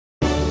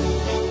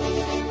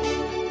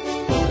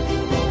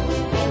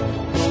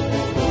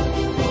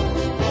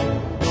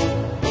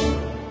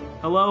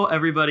Hello,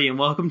 everybody, and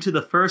welcome to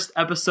the first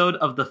episode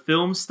of the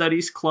Film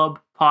Studies Club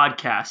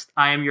podcast.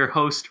 I am your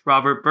host,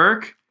 Robert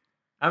Burke.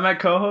 I'm my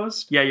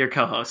co-host? Yeah, your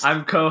co-host.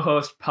 I'm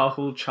co-host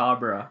Pahul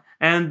Chabra.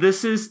 And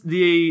this is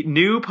the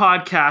new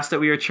podcast that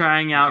we are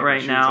trying out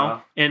right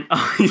now. And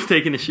he's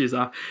taking his shoes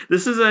off.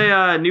 This is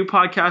a new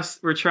podcast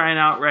we're trying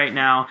out right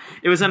now.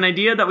 It was an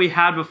idea that we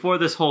had before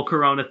this whole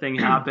Corona thing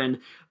happened.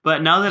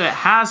 But now that it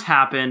has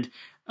happened,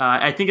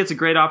 I think it's a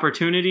great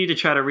opportunity to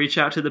try to reach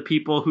out to the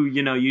people who,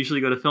 usually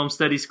go to Film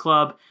Studies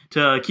Club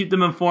to keep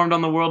them informed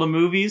on the world of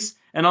movies.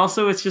 And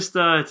also, it's just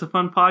it's a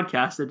fun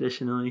podcast,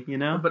 additionally,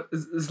 But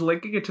is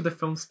linking it to the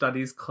Film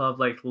Studies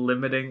Club,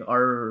 limiting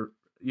our,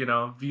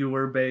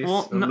 viewer base,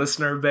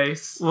 listener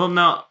base? Well,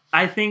 no.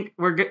 I think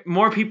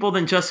more people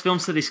than just Film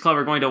Studies Club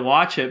are going to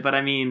watch it. But,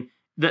 I mean,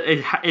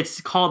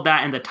 it's called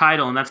that in the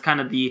title, and that's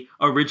kind of the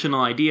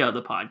original idea of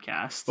the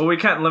podcast. Well, we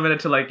can't limit it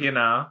to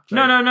No.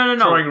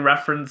 throwing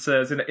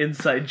references and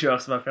inside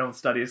jokes about Film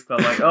Studies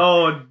Club,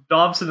 oh,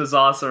 Dobson is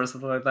awesome or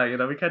something like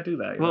that. We can't do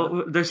that.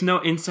 Well, there's no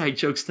inside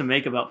jokes to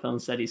make about Film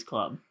Studies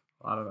Club.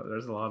 I don't know.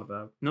 There's a lot of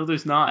them. No,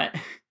 there's not.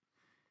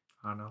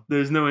 I don't know.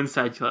 There's no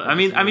inside club. I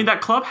mean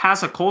that club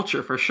has a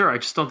culture for sure. I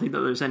just don't think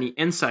that there's any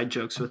inside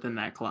jokes within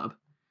that club.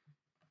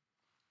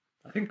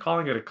 I think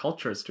calling it a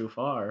culture is too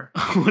far.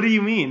 What do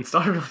you mean? It's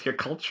not really a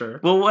culture.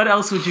 Well, what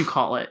else would you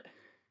call it?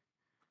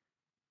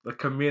 The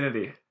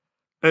community.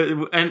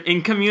 And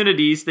in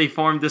communities, they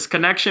form this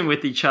connection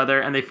with each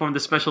other, and they form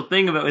this special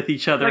thing with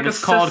each other, and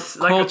it's called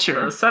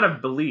culture. A set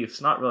of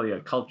beliefs, not really a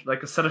culture.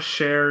 Like a set of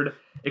shared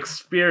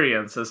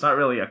experiences, not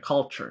really a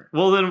culture.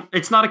 Well, then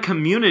it's not a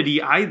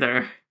community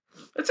either.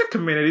 It's a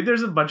community.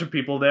 There's a bunch of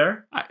people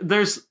there.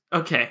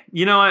 Okay.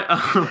 You know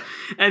what?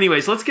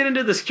 Anyways, let's get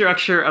into the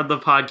structure of the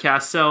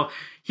podcast. So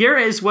here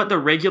is what the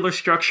regular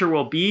structure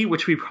will be,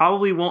 which we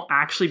probably won't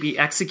actually be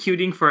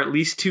executing for at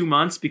least 2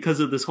 months because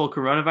of this whole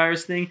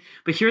coronavirus thing.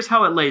 But here's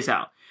how it lays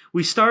out.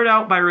 We start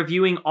out by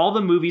reviewing all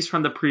the movies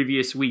from the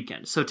previous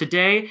weekend. So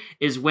today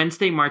is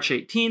Wednesday, March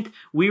 18th.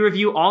 We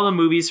review all the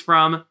movies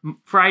from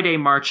Friday,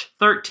 March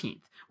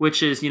 13th.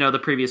 Which is, the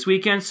previous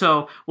weekend.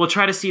 So we'll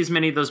try to see as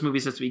many of those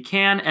movies as we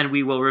can, and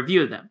we will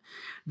review them.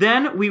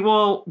 Then we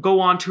will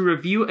go on to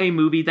review a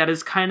movie that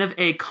is kind of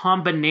a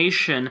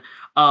combination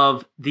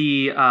of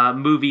the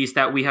movies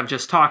that we have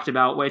just talked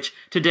about, which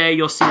today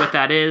you'll see what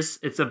that is.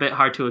 It's a bit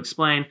hard to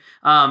explain.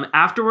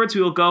 Afterwards,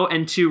 we will go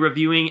into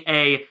reviewing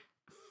a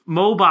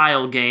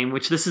mobile game,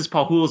 which this is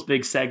Pahul's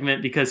big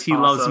segment because he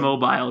loves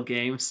mobile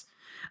games.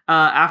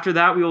 After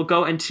that, we will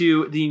go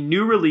into the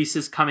new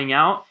releases coming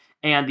out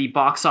and the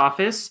box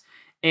office,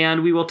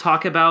 and we will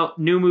talk about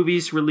new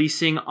movies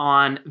releasing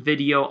on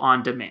video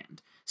on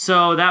demand.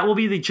 So that will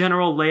be the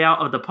general layout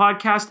of the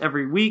podcast.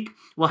 Every week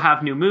we'll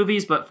have new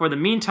movies, but for the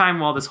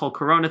meantime, while this whole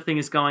Corona thing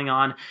is going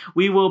on,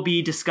 we will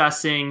be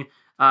discussing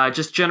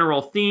just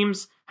general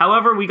themes.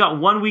 However, we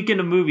got 1 weekend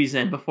of movies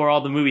in before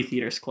all the movie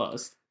theaters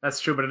closed. That's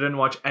true, but I didn't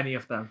watch any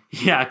of them.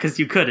 Yeah, because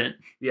you couldn't.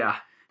 Yeah.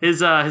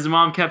 His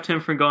mom kept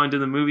him from going to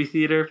the movie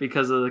theater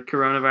because of the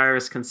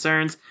coronavirus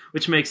concerns,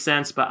 which makes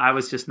sense, but I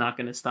was just not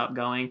going to stop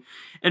going.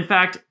 In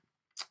fact,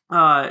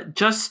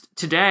 just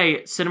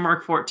today,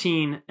 Cinemark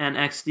 14 and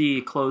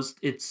XD closed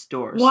its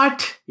doors.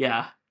 What?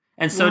 Yeah.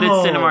 And so did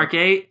Cinemark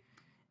 8.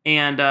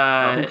 And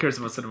who cares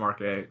about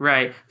Cinemark 8?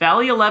 Right.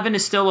 Valley 11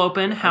 is still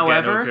open.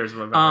 However, who cares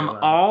about Valley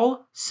 11?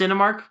 All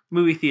Cinemark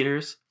movie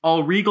theaters,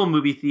 all Regal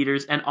movie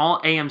theaters, and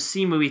all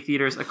AMC movie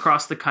theaters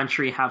across the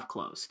country have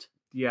closed.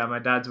 Yeah, my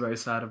dad's very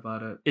sad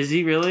about it. Is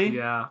he really?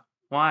 Yeah.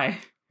 Why?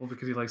 Well,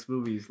 because he likes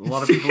movies. A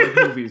lot of people like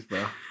movies,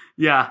 bro.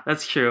 Yeah,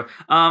 that's true.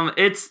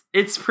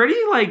 It's pretty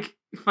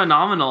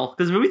phenomenal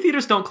because movie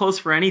theaters don't close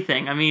for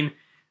anything. I mean,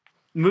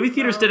 movie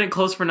theaters didn't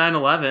close for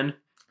 9/11.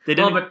 They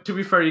didn't. Well, but to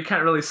be fair, you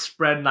can't really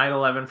spread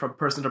 9/11 from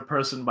person to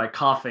person by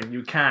coughing.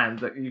 You can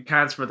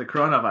spread the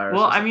coronavirus.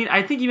 Well, I mean,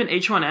 I think even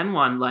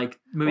H1N1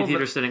 movie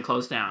theaters didn't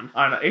close down.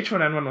 I don't know.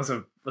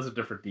 H1N1 was a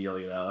different deal,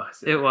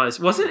 It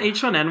wasn't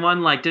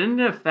H1N1 didn't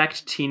it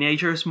affect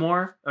teenagers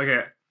more?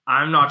 Okay,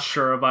 I'm not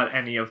sure about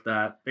any of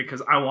that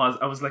because I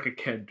was like a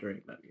kid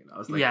during that. I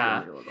was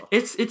yeah, 4 years old.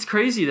 It's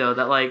crazy though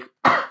that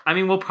I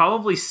mean we'll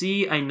probably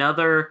see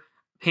another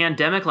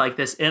pandemic like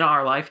this in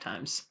our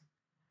lifetimes.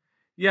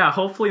 Yeah,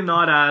 hopefully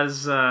not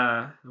as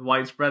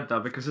widespread, though,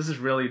 because this is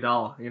really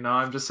dull.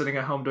 I'm just sitting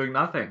at home doing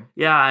nothing.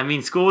 Yeah, I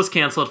mean, school was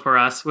canceled for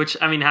us, which,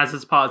 I mean, has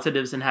its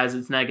positives and has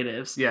its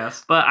negatives.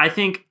 Yes. But I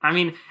think,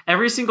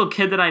 every single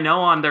kid that I know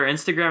on their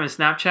Instagram and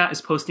Snapchat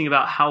is posting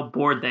about how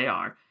bored they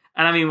are.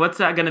 And, I mean, what's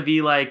that going to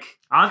be like?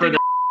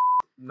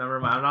 Never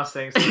mind, I'm not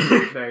saying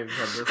specific names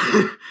on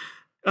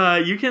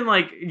this. You can,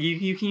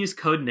 you can use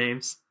code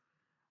names.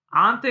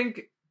 I don't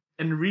think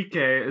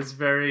Enrique is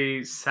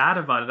very sad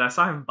about it. I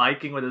saw him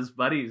biking with his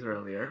buddies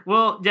earlier.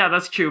 Well, yeah,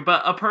 that's true.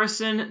 But a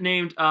person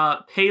named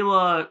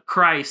Payla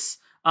Kreis,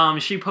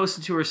 she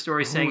posted to her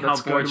story saying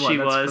how bored she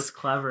was. That's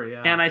clever,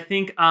 yeah. And I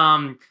think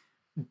Dilla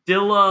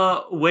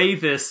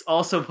Wavis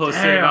also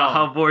posted about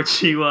how bored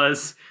she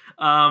was.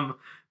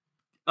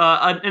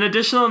 An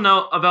additional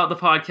note about the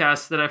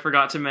podcast that I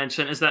forgot to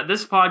mention is that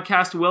this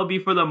podcast will be,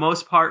 for the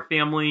most part,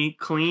 family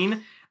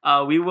clean.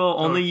 We will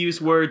only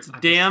use words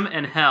damn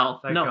and hell.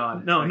 Thank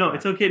God.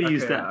 It's okay to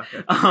use that.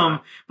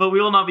 Okay. But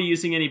we will not be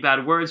using any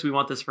bad words. We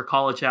want this for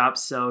college apps,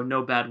 so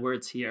no bad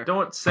words here.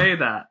 Don't say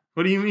that.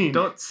 What do you mean?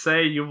 Don't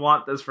say you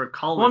want this for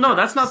college. Well, no, apps.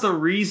 that's not the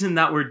reason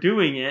that we're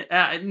doing it.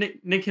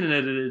 Nick can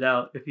edit it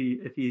out if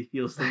he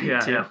feels the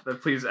need to. Yeah.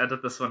 But please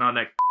edit this one out,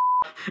 Nick.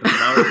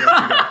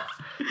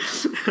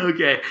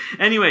 Okay.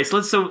 Anyways,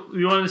 so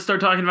you want to start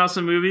talking about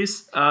some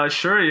movies?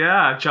 Sure,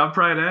 yeah. Jump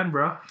right in,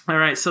 bro. All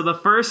right. So the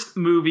first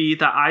movie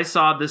that I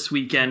saw this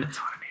weekend. That's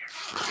what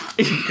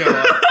I'm here.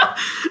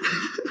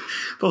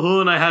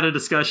 Bahul and I had a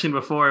discussion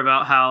before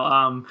about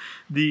how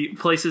the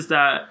places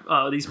that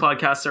these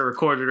podcasts are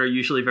recorded are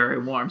usually very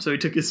warm. So he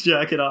took his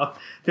jacket off.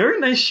 Very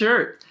nice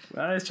shirt.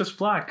 It's just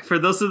black. For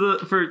those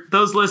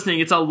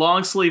listening, it's a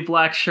long sleeve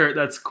black shirt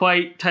that's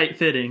quite tight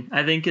fitting.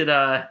 I think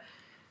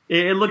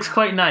it looks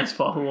quite nice,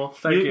 Bahul.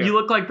 Thank you. You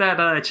look like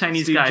that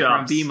Chinese Steve guy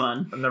Jobs. from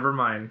B-Mun. Never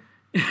mind.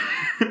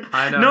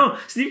 I know. No,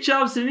 Steve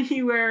Jobs, didn't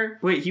he wear...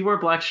 Wait, he wore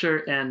black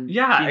shirt and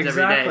jeans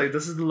exactly. every day.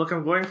 This is the look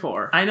I'm going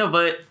for. I know,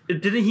 but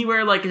didn't he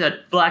wear like a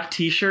black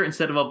t-shirt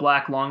instead of a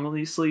black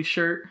long sleeve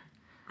shirt?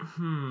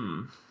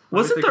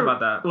 Wasn't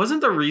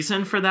the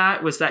reason for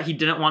that was that he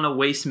didn't want to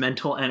waste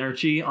mental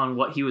energy on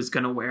what he was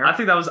going to wear? I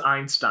think that was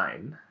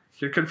Einstein.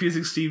 You're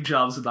confusing Steve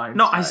Jobs with Einstein.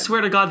 No, I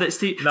swear to God that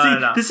Steve...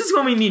 No. This is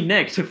when we need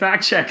Nick to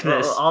fact check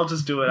this. I'll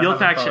just do it. You'll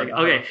fact check.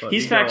 Okay,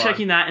 he's fact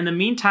checking that. In the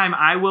meantime,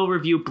 I will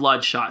review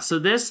Bloodshot. So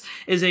this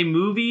is a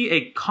movie,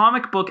 a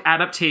comic book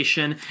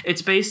adaptation.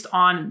 It's based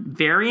on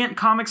Variant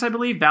Comics, I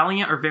believe.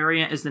 Valiant or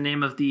Variant is the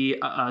name of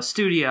the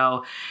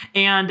studio.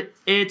 And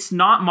it's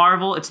not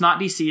Marvel. It's not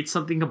DC. It's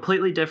something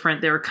completely different.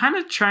 They were kind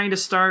of trying to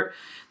start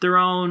their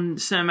own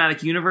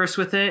cinematic universe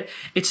with it.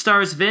 It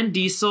stars Vin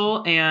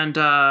Diesel and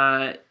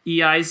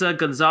Eiza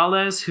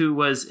Gonzalez, who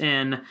was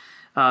in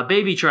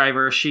Baby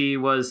Driver. She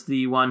was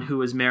the one who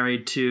was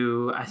married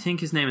to, I think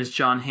his name is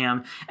John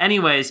Hamm.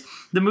 Anyways,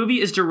 the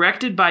movie is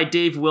directed by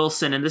Dave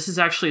Wilson, and this is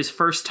actually his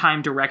first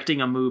time directing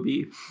a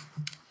movie.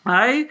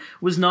 I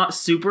was not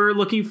super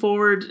looking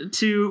forward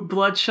to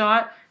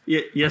Bloodshot.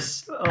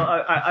 Yes.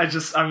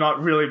 I'm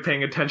not really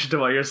paying attention to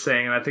what you're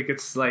saying, and I think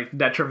it's like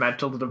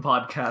detrimental to the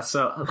podcast.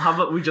 So how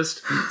about we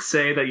just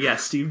say that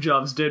yes, Steve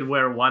Jobs did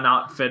wear one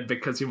outfit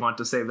because he wanted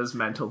to save his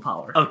mental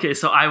power. Okay,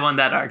 so I won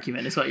that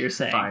argument, is what you're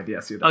saying. Fine,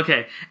 yes, you did.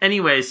 Okay.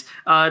 Anyways,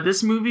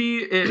 this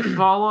movie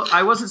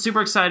I wasn't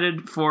super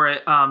excited for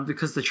it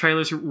because the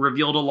trailers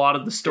revealed a lot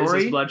of the story.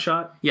 Is this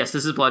Bloodshot? Yes,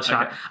 this is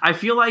Bloodshot. Okay. I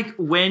feel like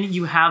when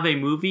you have a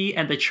movie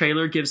and the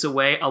trailer gives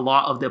away a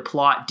lot of the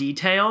plot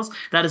details,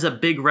 that is a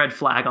big red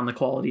flag on the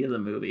quality of the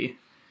movie.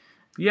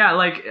 Yeah,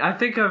 like, I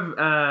think of,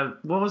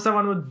 what was that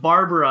one with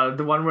Barbara?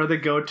 The one where they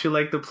go to,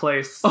 like, the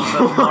place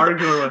that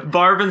Margot...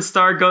 Barb and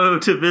Star go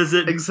to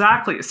visit...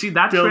 Exactly. See,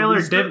 that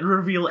trailer didn't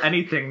reveal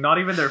anything, not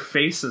even their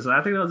faces, and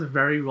I think that was a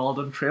very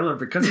well-done trailer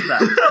because of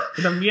that.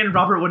 You know, me and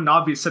Robert would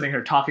not be sitting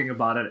here talking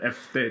about it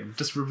if they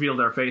just revealed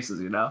their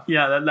faces, you know?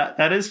 Yeah,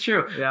 that is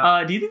true.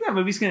 Yeah. Do you think that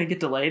movie's gonna get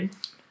delayed?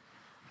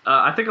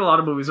 I think a lot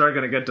of movies are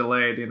going to get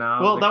delayed, you know.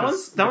 Well, that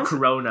one's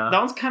Corona. That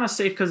one's kind of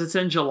safe because it's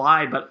in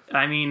July. But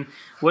I mean,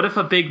 what if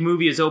a big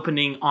movie is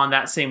opening on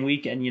that same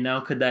weekend? You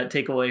know, could that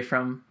take away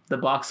from the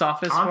box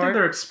office? I don't think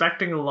they're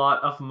expecting a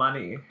lot of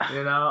money.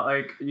 You know,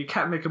 like you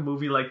can't make a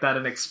movie like that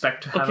and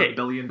expect to have $1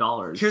 billion.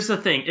 Here's the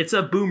thing: it's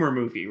a boomer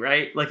movie,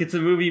 right? Like it's a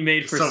movie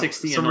made for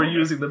 60 and older. So we're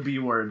using the B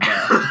word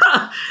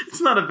there.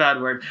 It's not a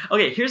bad word.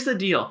 Okay, here's the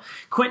deal: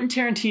 Quentin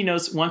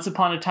Tarantino's Once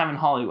Upon a Time in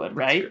Hollywood,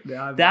 right?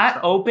 Yeah,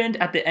 that opened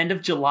at the end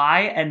of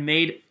July and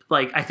made,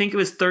 like, I think it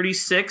was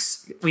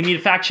 36. We need a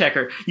fact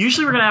checker.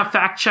 Usually we're going to have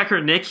fact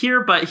checker Nick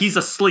here, but he's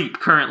asleep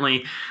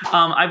currently.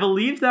 I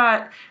believe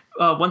that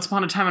Once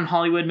Upon a Time in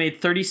Hollywood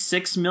made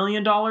 $36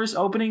 million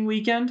opening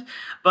weekend.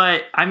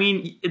 But, I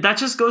mean, that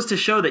just goes to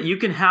show that you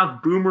can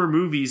have boomer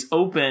movies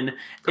open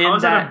in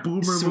that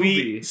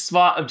sweet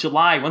spot of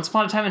July. Once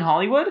Upon a Time in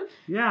Hollywood?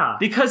 Yeah.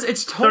 Because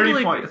it's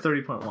totally...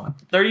 30.1.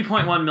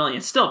 30.1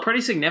 million. Still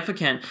pretty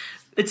significant.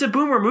 It's a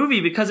boomer movie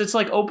because it's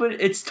like open.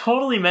 It's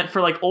totally meant for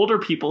like older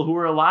people who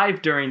were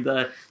alive during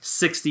the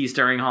 60s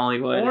during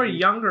Hollywood. Or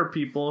younger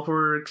people who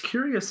are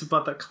curious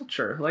about that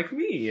culture, like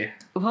me.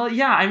 Well,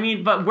 yeah, I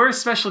mean, but we're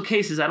special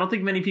cases. I don't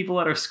think many people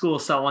at our school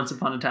saw Once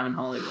Upon a Time in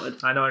Hollywood.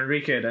 I know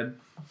Enrique did.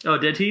 Oh,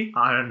 did he?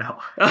 I don't know.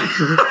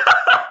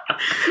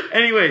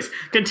 Anyways,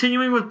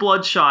 continuing with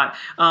Bloodshot.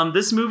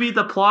 This movie,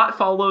 the plot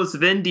follows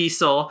Vin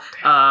Diesel,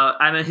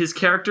 and his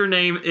character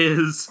name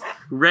is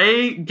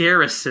Ray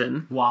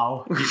Garrison.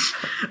 Wow.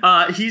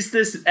 He's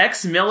this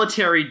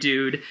ex-military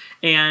dude,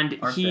 and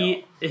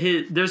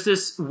there's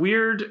this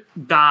weird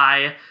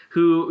guy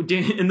who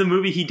in the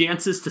movie he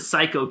dances to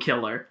Psycho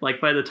Killer, like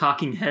by the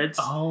Talking Heads.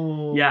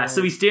 Oh. Yeah,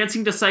 so he's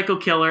dancing to Psycho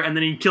Killer and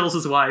then he kills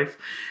his wife.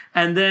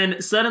 And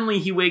then suddenly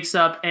he wakes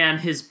up and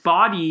his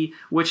body,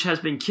 which has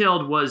been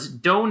killed, was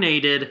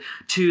donated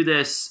to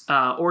this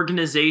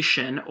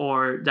organization,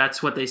 or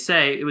that's what they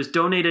say. It was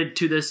donated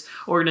to this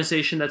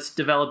organization that's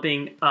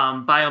developing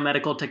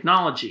biomedical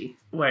technology.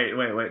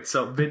 Wait.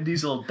 So Vin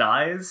Diesel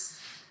dies?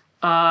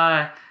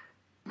 Yes.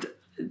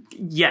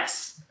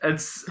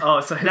 So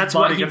his that's body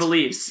what he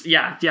believes.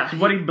 Yeah.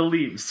 What he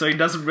believes, so he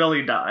doesn't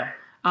really die.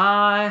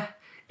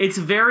 It's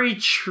very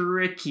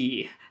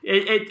tricky.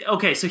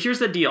 Okay, so here's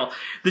the deal.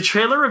 The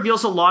trailer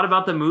reveals a lot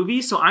about the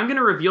movie, so I'm going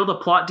to reveal the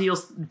plot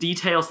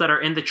details that are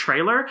in the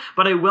trailer,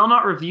 but I will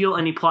not reveal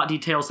any plot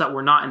details that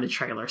were not in the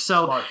trailer.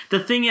 So Smart.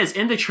 The thing is,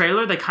 in the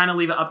trailer, they kind of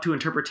leave it up to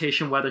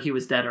interpretation whether he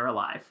was dead or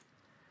alive.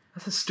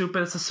 It's a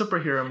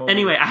superhero movie.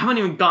 Anyway, I haven't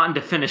even gotten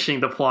to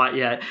finishing the plot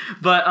yet,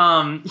 but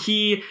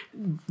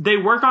they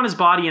work on his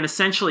body, and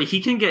essentially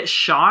he can get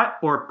shot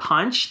or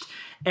punched,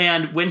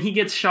 and when he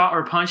gets shot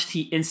or punched,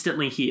 he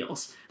instantly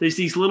heals. There's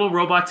these little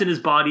robots in his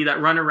body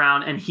that run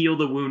around and heal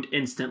the wound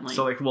instantly.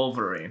 So like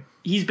Wolverine.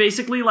 He's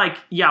basically like,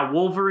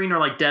 Wolverine or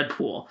like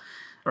Deadpool.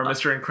 Or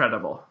Mr.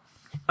 Incredible.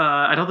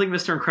 I don't think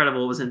Mr.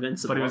 Incredible was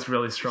invincible. But he was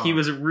really strong. He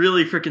was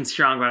really freaking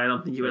strong, but I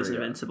don't think he was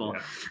invincible.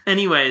 Yeah.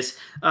 Anyways,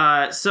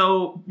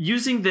 so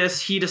using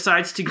this, he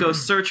decides to go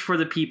search for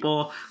the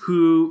people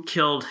who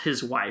killed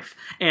his wife.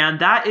 And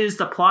that is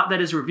the plot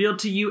that is revealed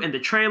to you in the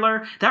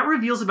trailer. That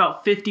reveals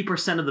about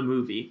 50% of the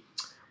movie.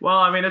 Well,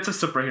 I mean, it's a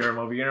superhero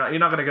movie. You're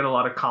not going to get a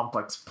lot of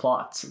complex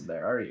plots in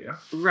there, are you?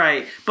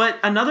 Right. But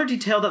another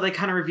detail that they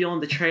kind of reveal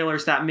in the trailer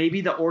is that maybe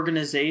the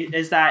organization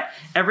is that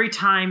every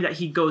time that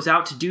he goes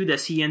out to do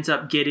this, he ends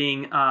up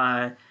getting,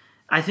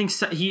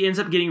 he ends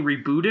up getting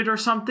rebooted or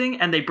something,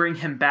 and they bring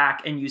him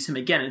back and use him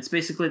again. It's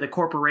basically the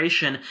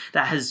corporation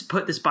that has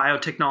put this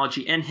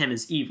biotechnology in him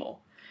is evil.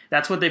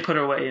 That's what they put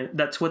away.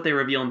 That's what they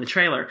reveal in the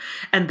trailer.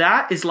 And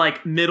that is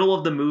like middle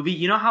of the movie.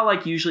 You know how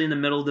like usually in the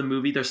middle of the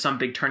movie, there's some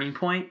big turning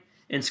point?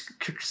 In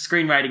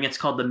screenwriting, it's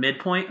called the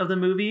midpoint of the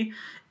movie.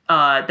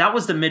 That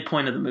was the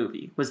midpoint of the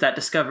movie, was that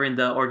discovering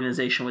the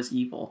organization was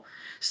evil.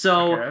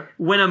 So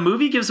when a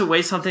movie gives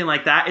away something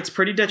like that, it's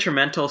pretty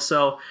detrimental.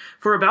 So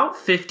for about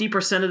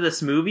 50% of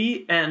this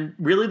movie, and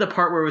really the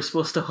part where it was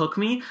supposed to hook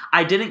me,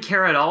 I didn't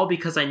care at all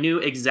because I knew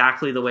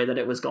exactly the way that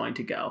it was going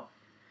to go,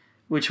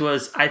 which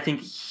was, I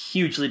think,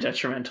 hugely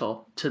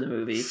detrimental to the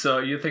movie. So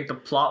you think the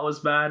plot was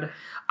bad?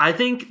 I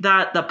think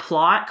that the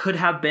plot could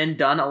have been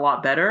done a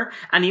lot better.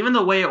 And even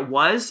the way it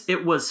was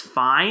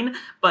fine.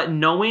 But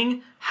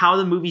knowing how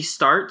the movie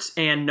starts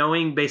and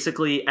knowing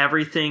basically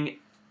everything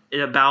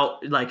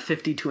about like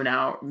 50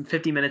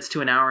 minutes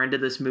to an hour into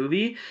this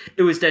movie,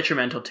 it was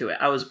detrimental to it.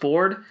 I was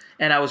bored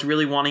and I was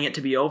really wanting it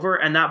to be over.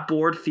 And that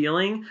bored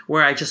feeling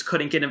where I just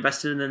couldn't get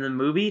invested in the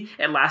movie,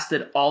 it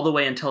lasted all the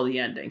way until the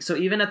ending. So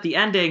even at the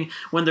ending,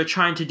 when they're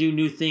trying to do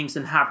new things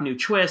and have new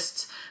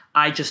twists,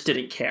 I just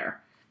didn't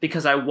care.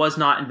 Because I was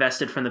not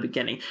invested from the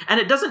beginning. And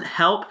it doesn't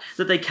help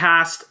that they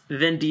cast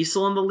Vin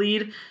Diesel in the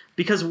lead,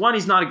 because one,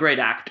 he's not a great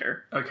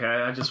actor. Okay,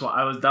 I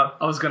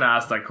was going to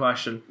ask that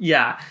question.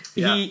 Yeah.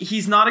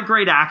 He's not a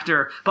great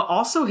actor, but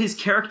also his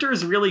character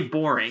is really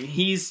boring.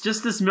 He's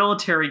just this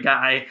military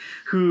guy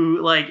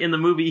who, like, in the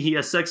movie, he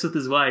has sex with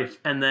his wife,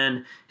 and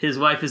then his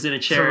wife is in a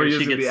chair and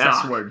she gets the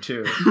socked. S word,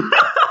 too.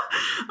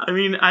 I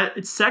mean,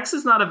 sex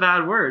is not a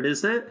bad word,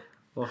 is it?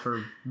 Well,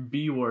 for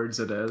B words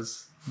it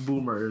is.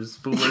 Boomers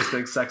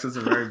think sex is a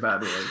very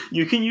bad word.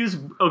 You can use...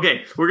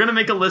 Okay, we're going to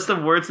make a list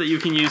of words that you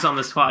can use on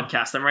this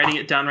podcast. I'm writing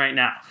it down right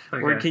now.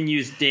 Okay. We can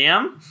use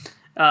damn.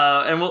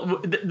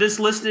 And this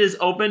list is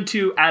open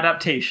to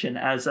adaptation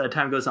as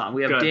time goes on.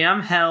 We have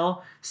damn,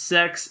 hell,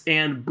 sex,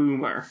 and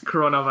boomer.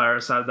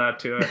 Coronavirus had that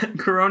too.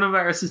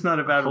 Coronavirus is not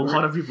a bad word. A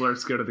lot of people are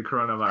scared of the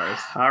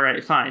coronavirus. All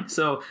right, fine.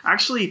 So,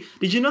 actually,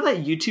 did you know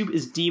that YouTube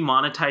is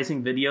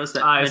demonetizing videos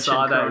that mention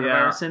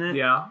coronavirus in it?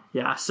 Yeah.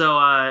 Yeah,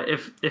 so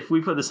if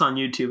we put this on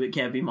YouTube, it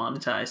can't be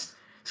monetized.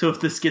 So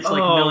if this gets like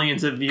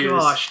millions of views,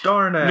 gosh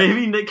darn it,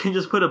 maybe Nick can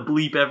just put a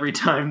bleep every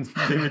time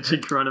they mention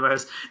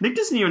coronavirus. Nick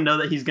doesn't even know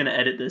that he's going to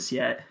edit this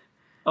yet.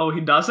 Oh,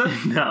 he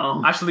doesn't?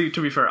 No. Actually,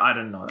 to be fair, I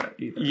didn't know that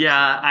either.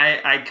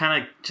 Yeah, I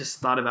kind of just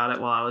thought about it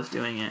while I was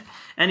doing it.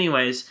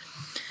 Anyways,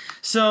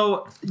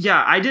 so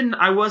yeah,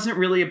 I wasn't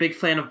really a big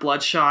fan of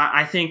Bloodshot.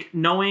 I think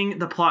knowing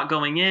the plot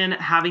going in,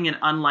 having an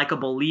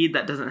unlikable lead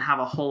that doesn't have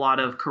a whole lot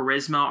of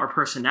charisma or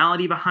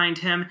personality behind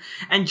him,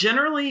 and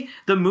generally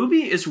the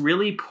movie is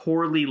really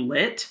poorly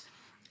lit.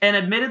 And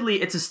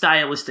admittedly, it's a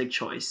stylistic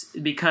choice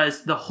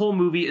because the whole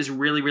movie is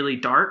really, really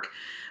dark.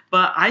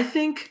 But I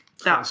think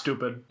that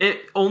stupid.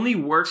 It only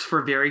works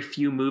for very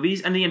few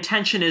movies, and the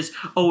intention is,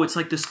 it's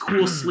like this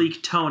cool,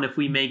 sleek tone if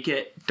we make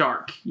it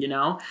dark, you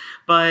know?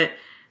 But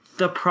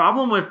the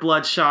problem with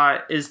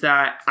Bloodshot is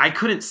that I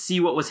couldn't see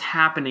what was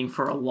happening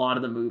for a lot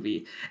of the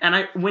movie.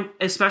 And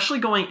especially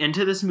going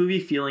into this movie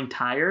feeling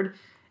tired,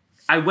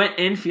 I went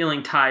in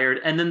feeling tired,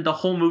 and then the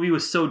whole movie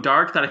was so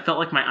dark that I felt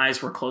like my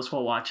eyes were closed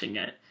while watching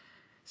it.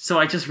 So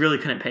I just really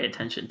couldn't pay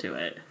attention to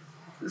it.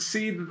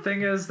 See, the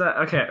thing is that...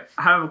 Okay,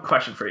 I have a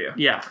question for you.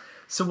 Yeah.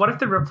 So what if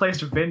they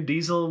replaced Vin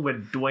Diesel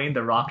with Dwayne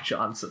The Rock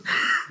Johnson?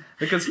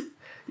 Because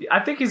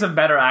I think he's a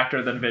better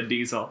actor than Vin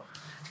Diesel.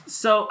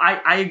 So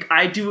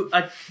I do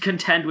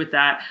contend with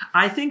that.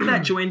 I think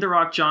that Dwayne The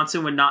Rock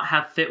Johnson would not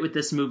have fit with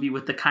this movie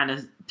with the kind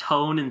of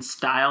tone and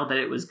style that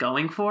it was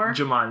going for.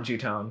 Jumanji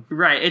tone.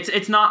 Right.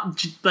 It's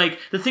not like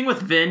the thing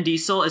with Vin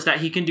Diesel is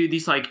that he can do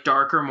these like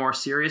darker, more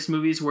serious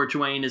movies where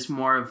Dwayne is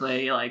more of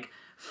a like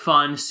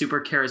fun,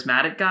 super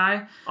charismatic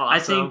guy. Awesome. I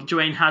think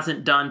Dwayne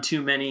hasn't done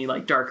too many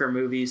like darker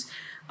movies.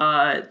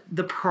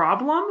 The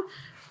problem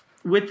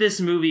with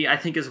this movie, I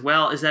think as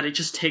well, is that it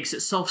just takes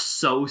itself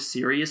so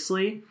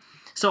seriously.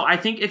 So I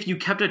think if you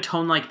kept a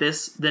tone like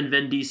this, then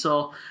Vin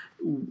Diesel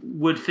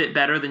would fit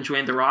better than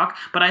Dwayne The Rock.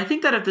 But I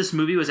think that if this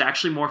movie was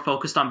actually more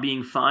focused on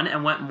being fun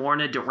and went more in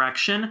a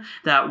direction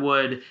that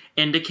would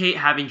indicate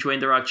having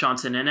Dwayne The Rock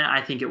Johnson in it,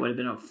 I think it would have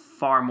been a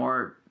far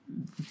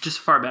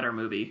better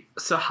movie.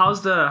 So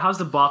how's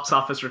the box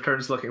office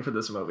returns looking for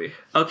this movie?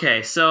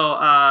 Okay,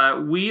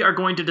 so we are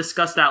going to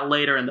discuss that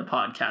later in the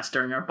podcast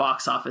during our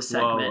box office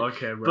segment. Whoa,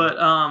 okay, bro.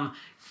 But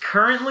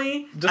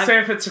currently... Just say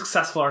if it's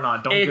successful or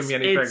not. Don't give me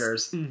any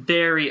figures. It's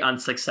very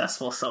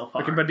unsuccessful so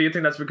far. Okay, but do you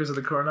think that's because of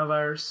the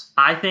coronavirus?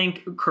 I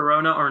think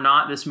Corona or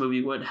not, this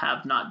movie would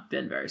have not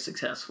been very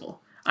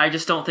successful. I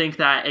just don't think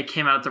that it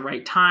came out at the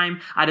right time.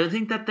 I don't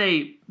think that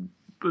they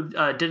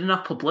did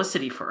enough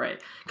publicity for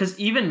it. Because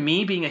even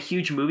me, being a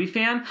huge movie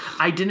fan,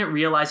 I didn't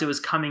realize it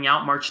was coming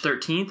out March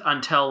 13th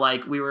until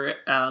like we were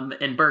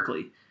in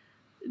Berkeley.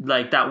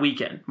 Like that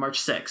weekend, March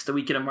 6th, the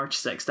weekend of March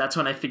 6th. That's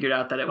when I figured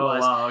out that it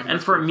was. Wow,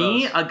 and for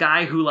me, a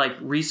guy who like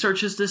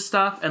researches this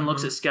stuff and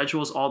looks at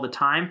schedules all the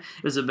time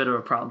is a bit of a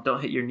problem. Don't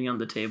hit your knee on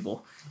the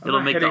table. It'll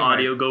make the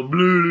audio go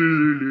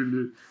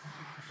blue.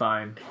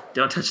 Fine.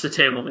 Don't touch the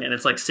table, man.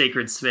 It's like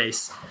sacred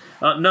space.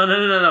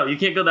 No. You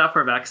can't go that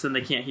far back because then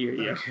they can't hear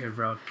you. Okay,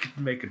 bro.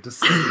 Make a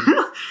decision.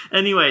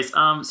 Anyways,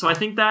 so I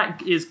think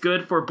that is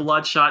good for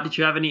Bloodshot. Did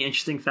you have any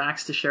interesting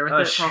facts to share with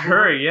us?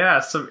 Sure, yeah.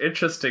 Some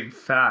interesting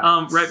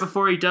facts. Right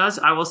before he does,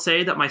 I will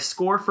say that my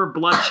score for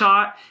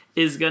Bloodshot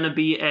is going to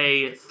be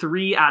a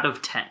 3 out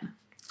of 10.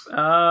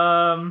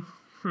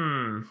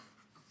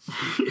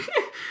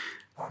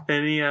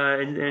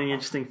 Any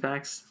interesting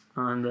facts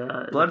on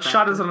the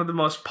Bloodshot is one of the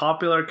most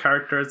popular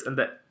characters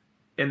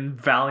in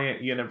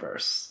Valiant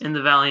universe. In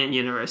the Valiant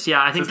universe,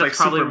 yeah, I think that's like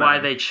probably Superman. why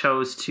they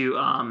chose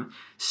to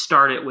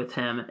start it with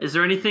him. Is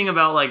there anything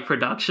about like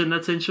production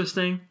that's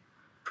interesting?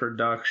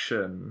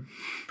 Production.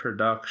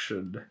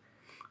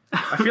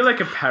 I feel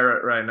like a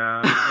parrot right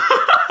now.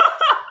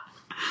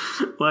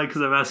 Why?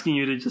 Because I'm asking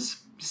you to just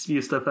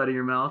spew stuff out of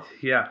your mouth.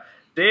 Yeah.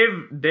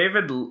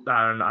 David,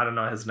 I don't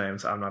know his name,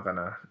 so I'm not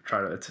gonna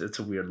try to. It's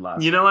a weird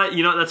last. You know what?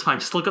 That's fine.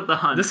 Just look up The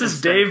Hunt. This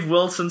is Dave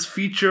Wilson's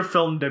feature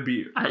film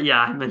debut. Yeah,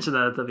 I mentioned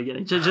that at the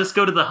beginning. Just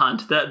go to The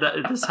Hunt.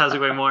 This has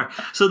way more.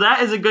 So that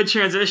is a good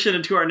transition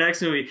into our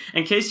next movie.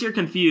 In case you're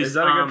confused, is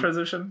that a good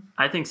transition?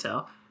 I think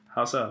so.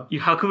 How so?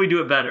 How can we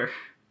do it better?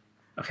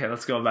 Okay,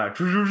 let's go back.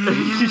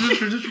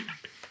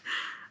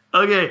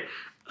 Okay.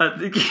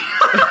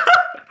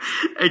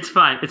 It's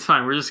fine.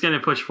 We're just going to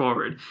push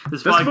forward.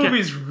 This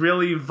movie's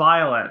really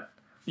violent.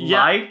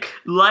 Yeah,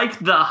 like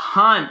The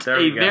Hunt,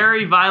 a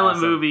very violent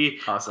movie.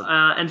 Awesome.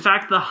 In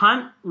fact, The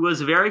Hunt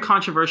was very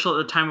controversial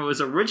at the time it was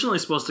originally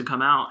supposed to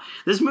come out.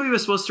 This movie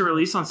was supposed to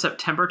release on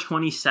September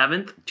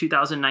 27th,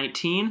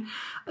 2019.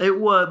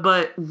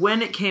 But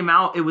when it came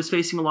out, it was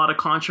facing a lot of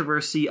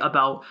controversy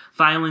about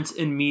violence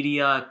in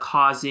media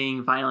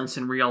causing violence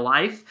in real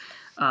life.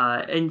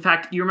 In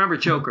fact, you remember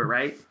Joker,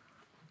 right?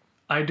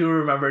 I do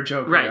remember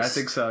Joker. Right. I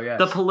think so, yes.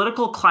 The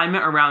political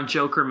climate around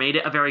Joker made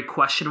it a very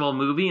questionable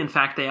movie. In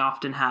fact, they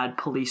often had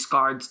police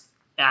guards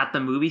at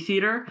the movie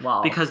theater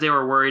because they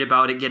were worried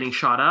about it getting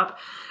shot up.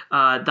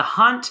 The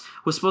Hunt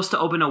was supposed to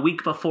open a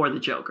week before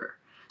the Joker.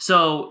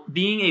 So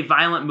being a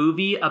violent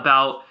movie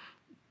about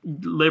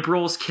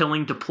liberals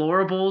killing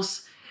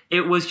deplorables,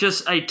 it was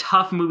just a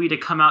tough movie to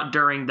come out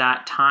during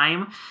that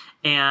time.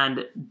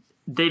 And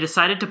they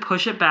decided to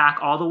push it back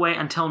all the way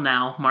until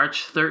now,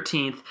 March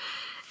 13th.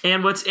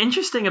 And what's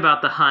interesting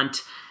about The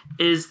Hunt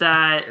is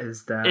that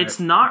it's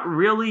not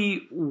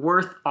really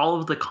worth all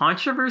of the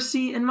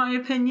controversy, in my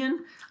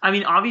opinion. I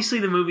mean, obviously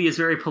the movie is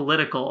very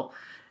political,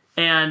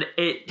 and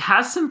it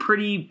has some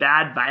pretty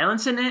bad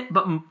violence in it,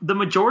 but the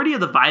majority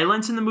of the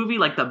violence in the movie,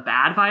 like the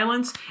bad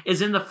violence,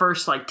 is in the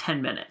first,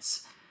 10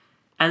 minutes.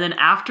 And then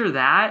after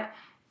that,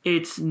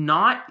 it's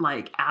not,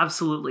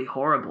 absolutely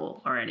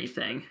horrible or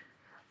anything.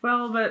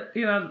 Well, but,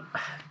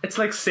 it's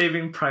like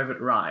Saving Private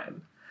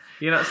Ryan.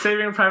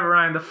 Saving Private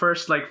Ryan, the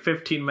first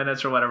 15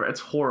 minutes or whatever, it's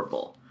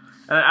horrible.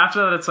 And then after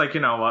that, it's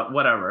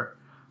whatever.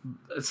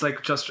 It's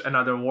just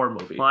another war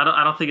movie. Well,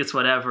 I don't think it's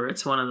whatever.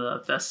 It's one of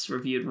the best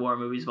reviewed war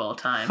movies of all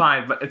time.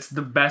 Fine, but it's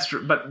the best.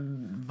 But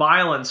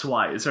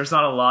violence-wise, there's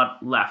not a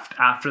lot left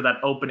after that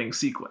opening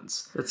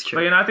sequence. That's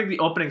true. But I think the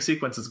opening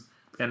sequence is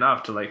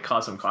enough to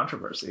cause some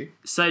controversy.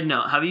 Side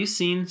note: have you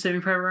seen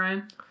Saving Private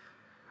Ryan?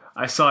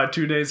 I saw it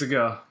 2 days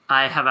ago.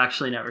 I have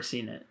actually never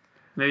seen it.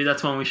 Maybe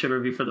that's one we should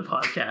review for the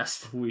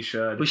podcast. We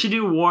should. We should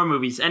do war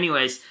movies.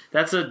 Anyways,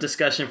 that's a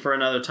discussion for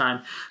another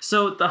time.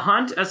 So The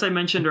Hunt, as I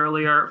mentioned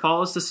earlier,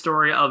 follows the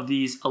story of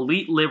these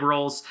elite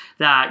liberals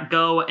that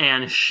go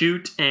and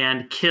shoot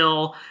and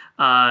kill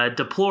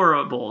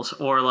deplorables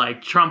or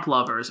like Trump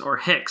lovers or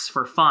hicks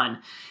for fun.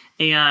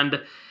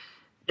 And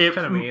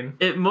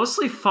it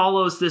mostly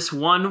follows this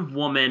one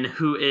woman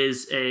who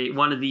is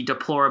one of the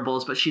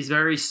deplorables, but she's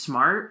very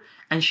smart.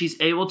 And she's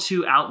able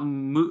to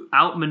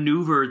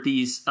outmaneuver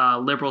these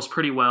liberals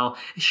pretty well.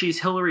 She's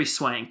Hilary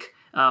Swank,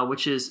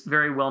 which is a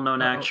very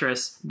well-known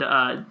actress.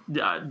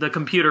 The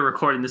computer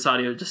recording this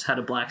audio just had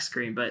a black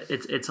screen, but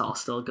it's all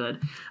still good.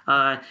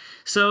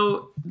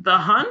 So The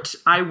Hunt,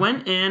 I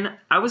went in.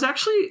 I was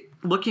actually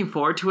looking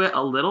forward to it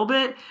a little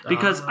bit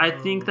because I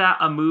think that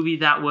a movie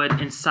that would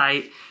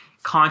incite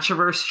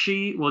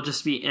controversy will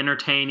just be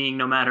entertaining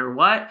no matter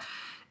what.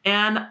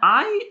 And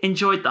I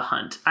enjoyed The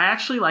Hunt. I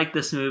actually like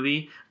this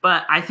movie,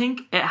 but I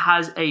think it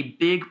has a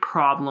big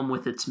problem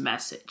with its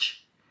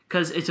message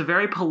because it's a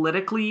very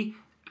politically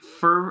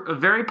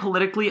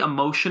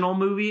emotional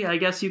movie, I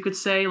guess you could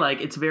say.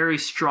 Like, it's very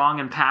strong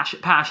and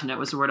passionate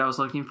was the word I was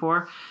looking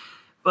for.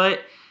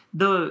 But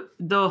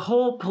the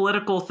whole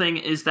political thing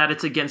is that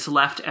it's against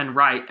left and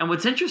right. And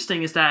what's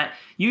interesting is that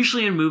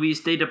usually in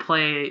movies they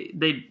display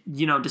the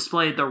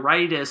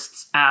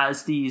rightists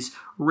as these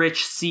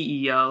rich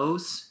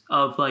CEOs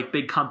of like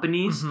big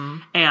companies,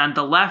 and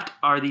the left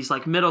are these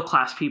like middle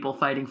class people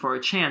fighting for a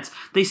chance.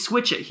 They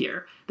switch it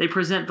here. They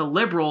present the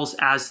liberals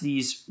as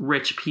these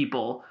rich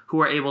people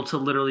who are able to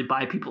literally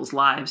buy people's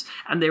lives,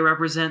 and they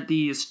represent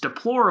these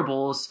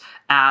deplorables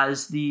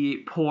as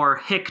the poor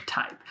hick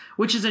type,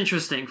 which is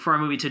interesting for a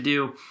movie to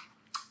do.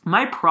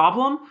 My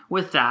problem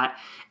with that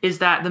is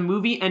that the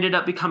movie ended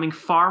up becoming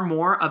far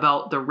more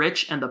about the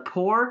rich and the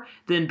poor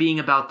than being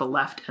about the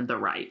left and the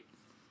right.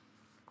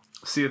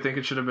 So you think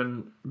it should have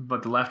been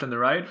about the left and the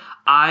right?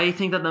 I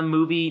think that the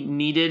movie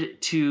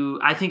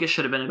I think it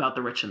should have been about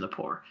the rich and the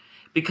poor.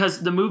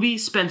 Because the movie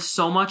spends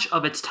so much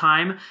of its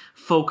time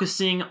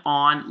focusing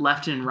on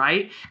left and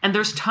right, and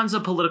there's tons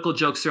of political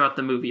jokes throughout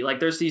the movie. Like,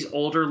 there's these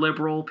older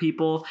liberal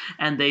people,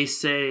 and they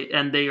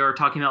are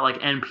talking about like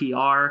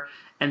NPR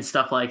and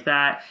stuff like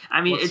that.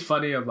 I mean, what's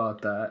funny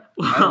about that?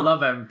 I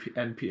love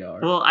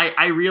NPR. Well,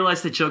 I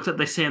realize the jokes that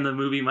they say in the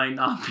movie might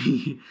not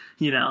be,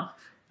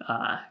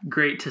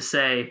 great to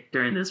say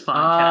during this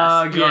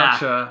podcast.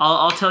 Gotcha. Yeah,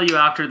 I'll tell you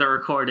after the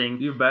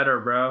recording. You better,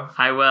 bro.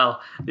 I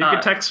will. You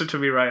can text it to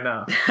me right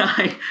now.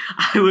 I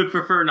would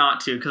prefer not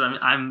to because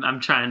I'm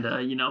trying to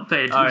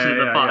pay attention to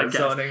the podcast.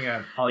 Zoning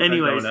in.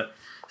 Anyways,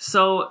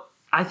 so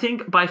I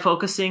think by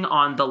focusing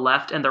on the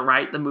left and the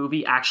right, the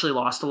movie actually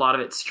lost a lot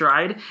of its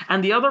stride.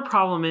 And the other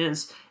problem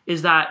is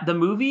that the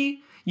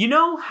movie, you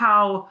know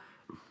how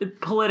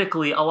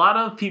politically a lot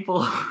of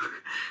people.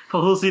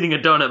 Paul's eating a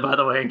donut, by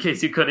the way, in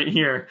case you couldn't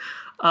hear.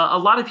 A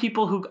lot of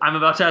people who... I'm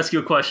about to ask you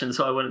a question,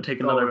 so I wouldn't take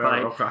another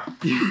bite. Okay.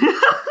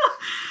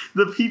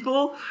 The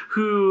people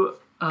who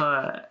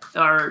are...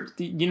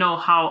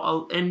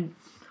 how in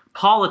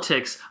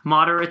politics,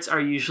 moderates are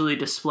usually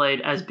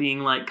displayed as being,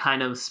 like,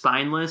 kind of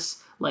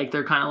spineless. Like,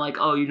 they're kind of like,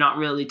 oh, you're not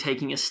really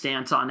taking a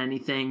stance on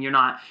anything. You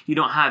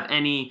don't have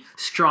any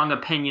strong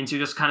opinions. You're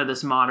just kind of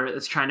this moderate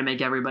that's trying to make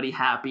everybody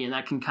happy, and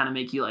that can kind of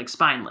make you, like,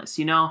 spineless,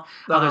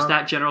 There's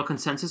that general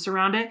consensus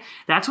around it.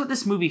 That's what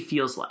this movie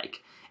feels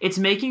like. It's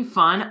making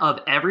fun of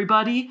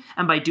everybody,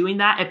 and by doing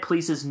that, it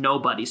pleases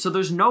nobody. So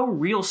there's no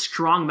real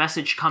strong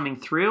message coming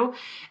through,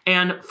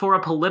 and for a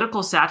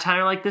political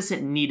satire like this,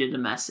 it needed a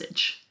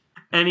message.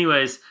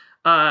 Anyways,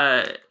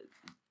 yeah.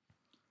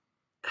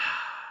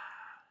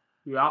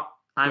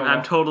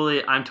 I'm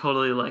totally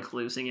like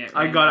losing it.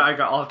 Right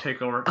I'll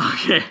take over.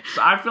 Okay.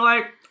 So I feel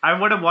like I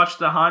would have watched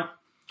The Hunt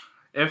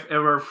if it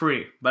were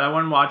free, but I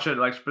wouldn't watch it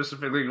like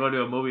specifically go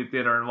to a movie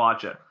theater and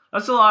watch it.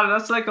 That's a lot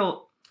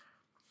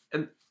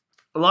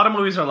of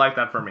movies are like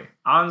that for me.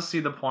 I don't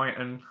see the point,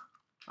 and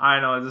I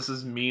know this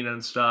is mean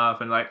and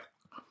stuff, and like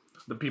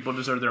the people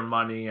deserve their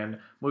money, and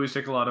movies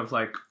take a lot of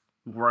like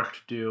work to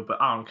do, but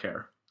I don't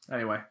care.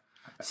 Anyway.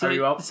 So, are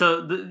you out?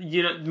 So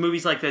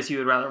movies like this you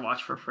would rather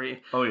watch for free.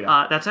 Oh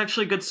yeah. That's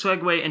actually a good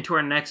segue into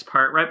our next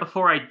part. Right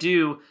before I do,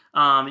 you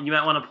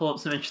might want to pull up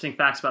some interesting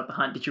facts about The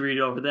Hunt. Did you read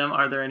over them?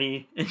 Are there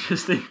any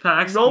interesting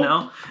facts? Nope.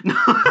 No.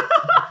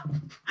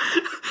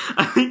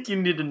 I think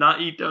you need to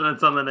not eat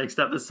donuts on the next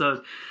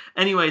episode.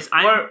 Anyways,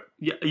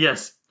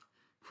 yes.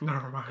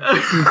 Never mind.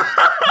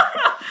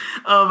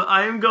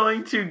 I am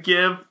going to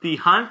give The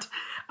Hunt.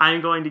 I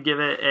am going to give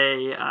it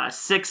a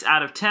 6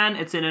 out of 10.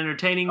 It's an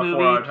entertaining movie.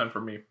 4 out of 10 for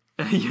me.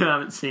 You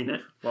haven't seen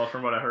it. Well,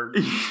 from what I heard.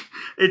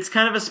 It's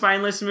kind of a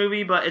spineless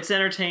movie, but it's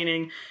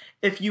entertaining.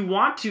 If you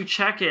want to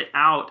check it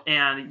out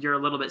and you're a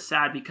little bit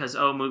sad because,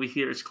 movie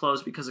theaters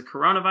closed because of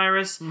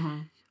coronavirus,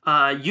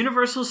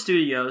 Universal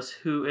Studios,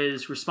 who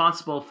is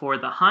responsible for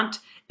The Hunt,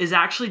 is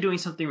actually doing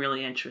something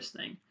really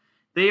interesting.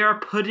 They are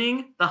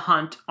putting The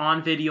Hunt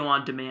on video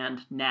on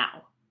demand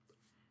now.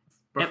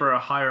 But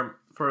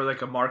for for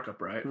like a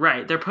markup, right?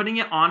 Right. They're putting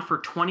it on for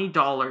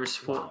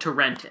 $20 to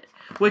rent it.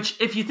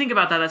 Which, if you think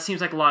about that, that seems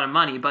like a lot of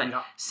money. But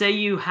say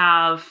you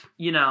have,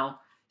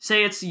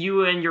 say it's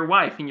you and your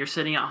wife, and you're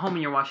sitting at home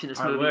and you're watching this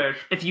movie. I wish.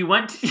 If you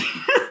went,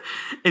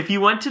 if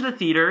you went to the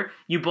theater,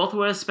 you both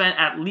would have spent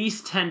at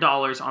least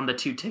 $10 on the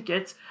 2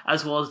 tickets,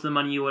 as well as the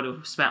money you would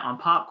have spent on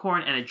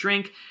popcorn and a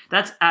drink.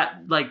 That's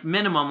at like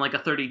minimum like a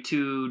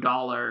 $32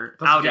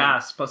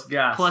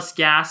 outing. Plus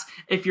gas.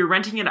 If you're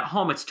renting it at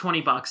home, it's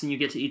 $20, and you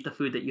get to eat the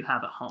food that you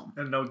have at home.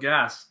 And no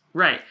gas.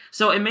 Right.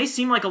 So it may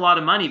seem like a lot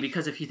of money,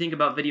 because if you think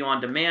about video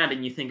on demand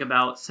and you think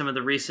about some of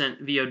the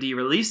recent VOD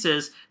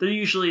releases, they're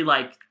usually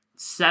like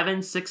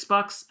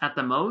 $6 at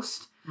the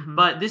most. Mm-hmm.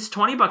 But this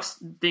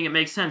 $20 thing, it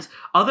makes sense.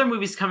 Other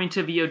movies coming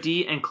to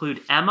VOD include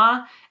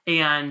Emma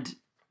and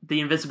The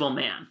Invisible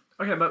Man.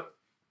 Okay, but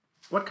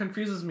what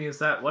confuses me is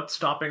that what's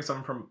stopping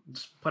someone from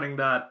just putting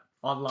that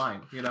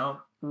online,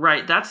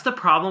 Right, that's the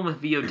problem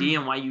with VOD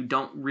and why you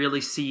don't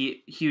really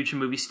see huge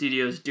movie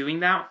studios doing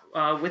that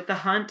with The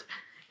Hunt,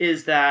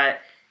 is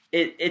that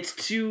it's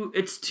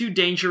too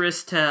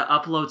dangerous to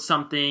upload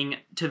something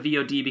to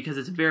VOD, because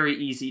it's very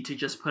easy to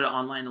just put it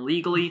online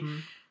illegally. Mm-hmm.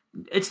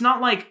 It's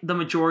not like the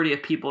majority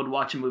of people would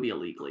watch a movie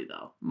illegally,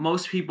 though.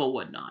 Most people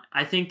would not.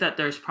 I think that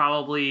there's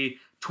probably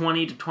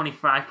 20 to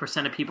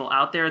 25% of people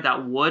out there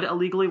that would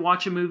illegally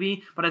watch a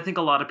movie, but I think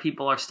a lot of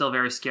people are still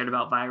very scared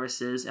about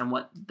viruses and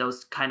what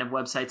those kind of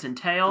websites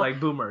entail. Like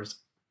boomers.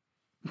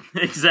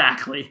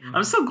 Exactly. Mm-hmm.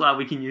 I'm so glad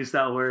we can use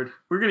that word.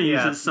 We're going to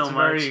use it so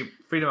much. Very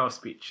freedom of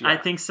speech. Yeah. I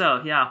think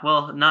so, yeah.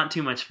 Well, not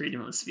too much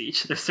freedom of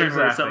speech. There's certain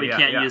words that we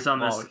can't use on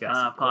this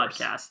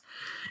podcast.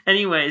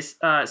 Anyways,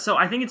 so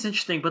I think it's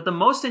interesting, but the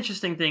most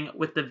interesting thing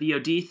with the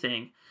VOD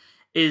thing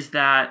is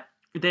that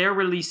they're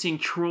releasing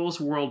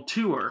Trolls World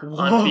Tour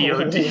on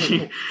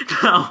VOD.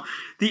 Now,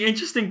 the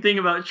interesting thing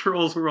about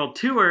Trolls World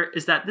Tour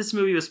is that this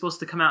movie was supposed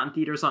to come out in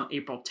theaters on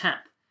April 10th.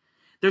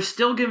 They're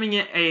still giving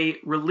it a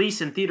release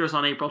in theaters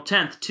on April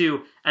 10th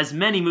to as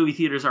many movie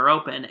theaters are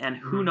open, and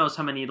who knows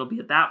how many it'll be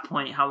at that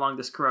point, how long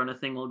this corona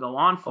thing will go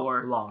on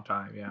for. A long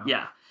time, yeah.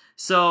 Yeah.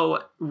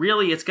 So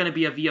really, it's going to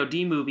be a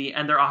VOD movie,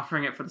 and they're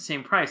offering it for the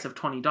same price of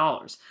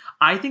 $20.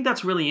 I think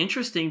that's really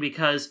interesting,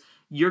 because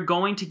you're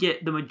going to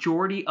get the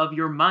majority of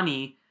your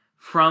money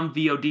from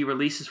VOD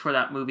releases for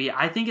that movie.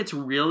 I think it's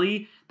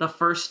really the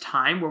first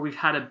time where we've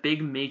had a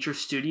big major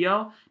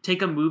studio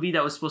take a movie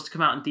that was supposed to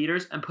come out in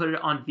theaters and put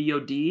it on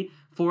VOD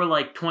for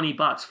like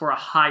 $20 for a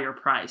higher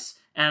price.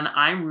 And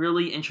I'm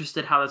really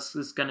interested how this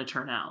is going to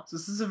turn out. So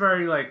this is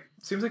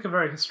seems like a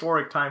very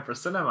historic time for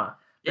cinema.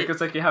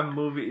 Because you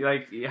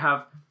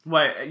have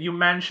you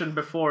mentioned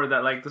before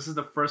that this is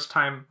the first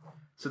time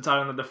since, I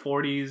don't know, the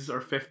 40s or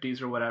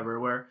 50s or whatever,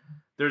 where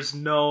there's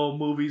no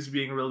movies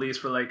being released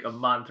for like a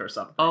month or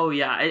something. Oh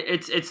yeah,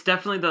 it's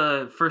definitely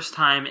the first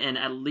time in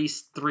at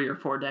least 3 or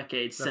 4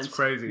 decades since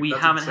crazy. We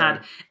haven't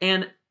had,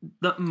 and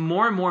the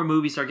more and more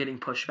movies are getting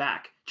pushed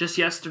back. Just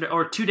yesterday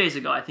or 2 days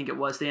ago, I think it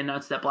was, they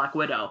announced that Black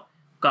Widow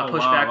got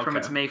pushed back from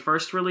its May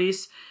 1st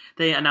release.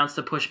 They announced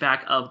the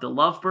pushback of The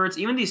Lovebirds.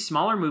 Even these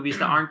smaller movies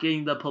that aren't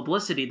getting the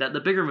publicity that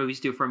the bigger movies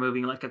do for a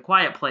movie, like A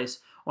Quiet Place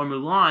or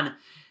Mulan,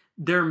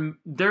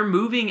 they're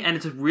moving, and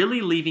it's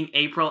really leaving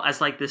April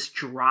as like this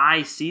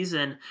dry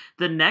season.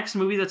 The next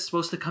movie that's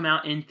supposed to come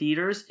out in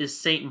theaters is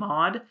Saint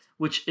Maud,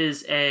 which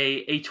is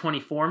a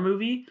A24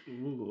 movie.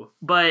 Ooh.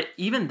 But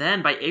even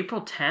then, by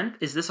April 10th,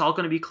 is this all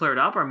going to be cleared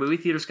up? Are movie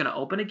theaters going to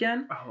open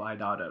again? Oh, I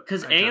doubt it.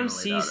 Because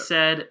AMC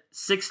said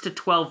 6 to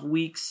 12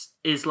 weeks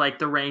is like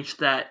the range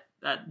that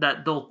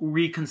they'll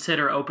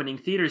reconsider opening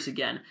theaters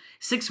again.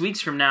 6 weeks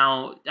from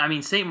now, I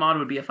mean, St. Maud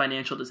would be a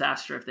financial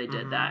disaster if they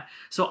did that.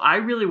 So I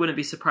really wouldn't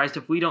be surprised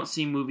if we don't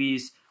see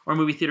movies or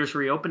movie theaters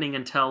reopening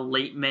until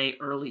late May,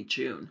 early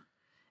June.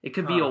 It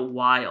could be a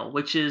while,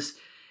 which is,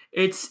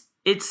 it's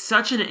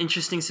such an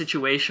interesting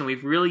situation.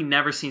 We've really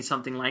never seen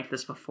something like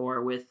this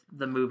before with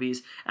the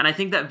movies. And I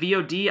think that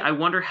VOD, I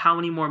wonder how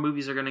many more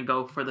movies are going to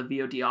go for the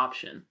VOD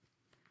option.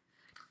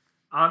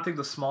 I don't think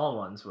the small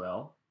ones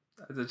will.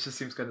 It just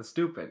seems kind of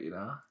stupid,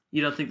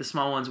 You don't think the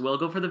small ones will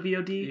go for the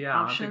VOD option?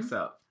 I don't think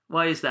so.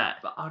 Why is that?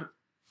 But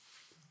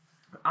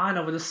I don't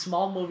know, with a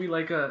small movie,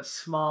 like an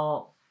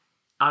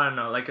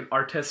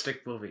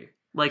artistic movie.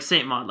 Like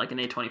Saint Maud, like an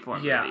A24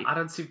 movie. Yeah, I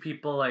don't see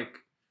people who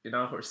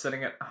are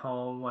sitting at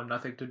home with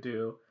nothing to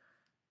do.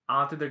 I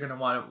don't think they're going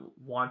to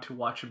want to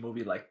watch a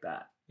movie like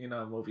that.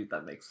 A movie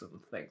that makes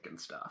them think and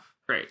stuff.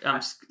 Great.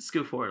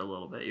 Scoot forward a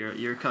little bit.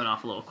 You're coming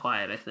off a little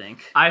quiet, I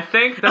think. I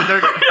think that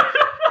they're...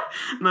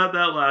 Not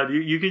that loud.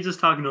 You can just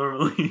talk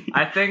normally.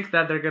 I think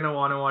that they're going to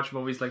want to watch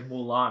movies like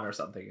Mulan or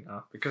something,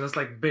 because it's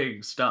like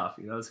big stuff,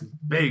 it's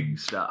big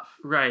stuff.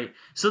 Right.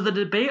 So the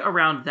debate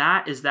around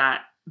that is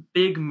that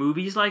big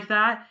movies like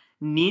that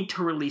need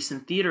to release in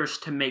theaters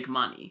to make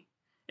money.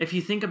 If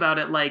you think about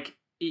it,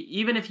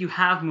 even if you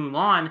have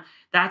Mulan,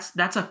 that's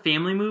a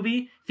family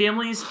movie.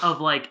 Families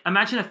of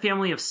imagine a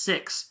family of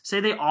 6. Say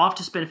they all have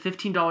to spend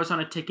 $15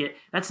 on a ticket.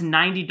 That's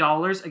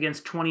 $90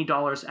 against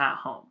 $20 at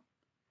home.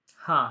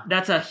 Huh.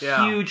 That's a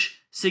Yeah.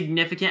 huge,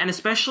 significant, and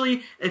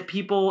especially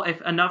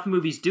if enough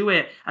movies do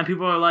it, and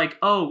people are like,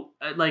 oh,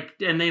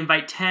 and they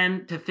invite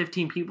 10 to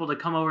 15 people to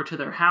come over to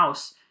their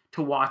house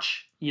to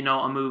watch,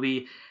 a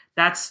movie.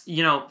 That's,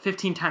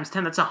 15 times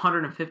 10, that's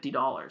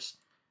 $150.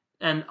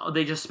 And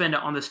they just spend it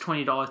on this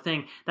 $20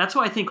 thing. That's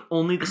why I think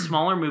only the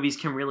smaller movies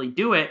can really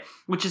do it,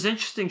 which is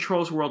interesting.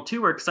 Trolls World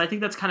Tour, because I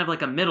think that's kind of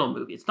like a middle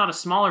movie. It's not a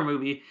smaller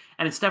movie,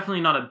 and it's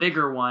definitely not a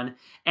bigger one.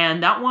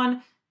 And that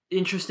one,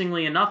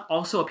 interestingly enough,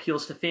 also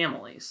appeals to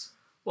families.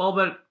 Well,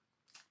 but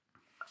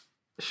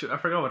shoot, I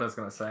forgot what I was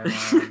gonna say.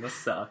 Man. This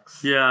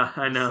sucks. Yeah,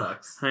 I know. This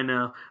sucks. I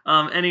know.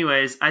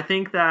 Anyways, I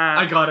think that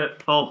I got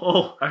it.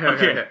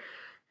 Okay.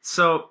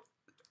 So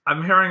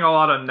I'm hearing a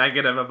lot of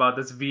negative about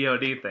this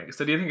VOD thing.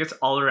 So do you think it's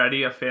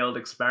already a failed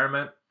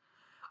experiment?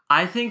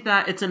 I think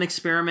that it's an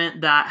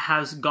experiment that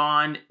has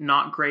gone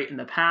not great in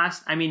the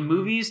past. I mean,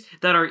 movies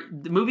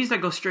that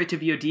go straight to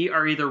VOD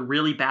are either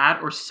really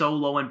bad or so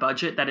low in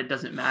budget that it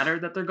doesn't matter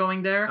that they're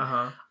going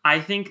there. I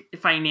think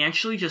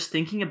financially, just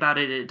thinking about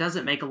it, it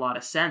doesn't make a lot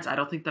of sense. I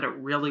don't think that it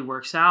really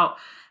works out.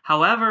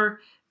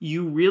 However,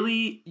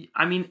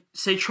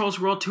 say Trolls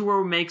World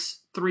Tour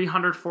makes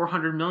 300,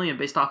 400 million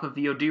based off of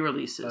VOD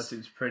releases. That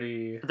seems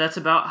pretty... That's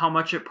about how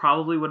much it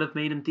probably would have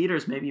made in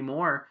theaters, maybe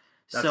more.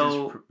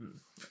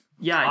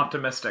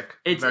 Optimistic.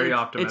 It's very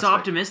optimistic. It's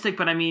optimistic,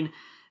 but I mean,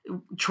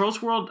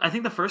 Trolls World, I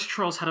think the first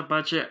Trolls had a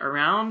budget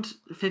around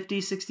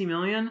 50, 60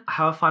 million. I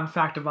have a fun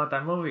fact about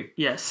that movie.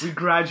 Yes. We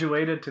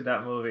graduated to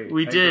that movie.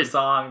 We did. The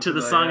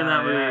song in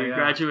that movie. Yeah.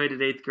 Graduated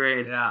 8th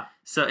grade. Yeah.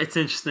 So it's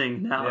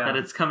interesting now that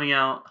it's coming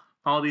out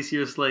all these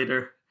years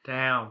later.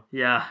 Damn.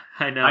 Yeah,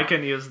 I know. I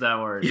can use that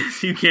word.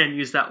 Yes, you can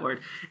use that word.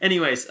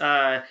 Anyways,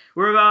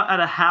 we're about at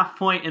a half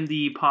point in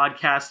the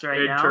podcast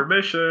right now.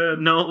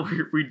 Intermission. No,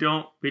 we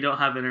don't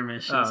have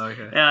intermissions. Oh,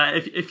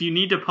 okay. If you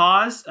need to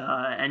pause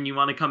and you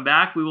want to come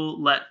back, we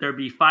will let there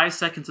be 5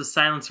 seconds of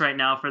silence right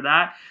now for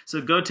that. So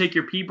go take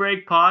your pee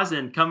break, pause,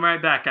 and come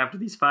right back after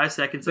these 5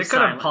 seconds of silence. They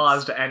could have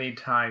paused any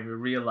time. You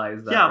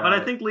realize that. Yeah, right? but I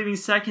think leaving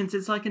seconds,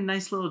 it's like a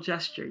nice little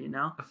gesture,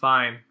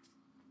 Fine.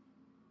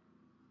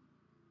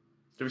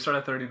 Did we start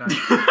at 39?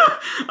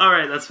 All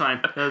right, that's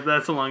fine.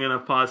 That's a long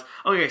enough pause.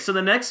 Okay, so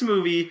the next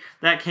movie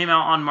that came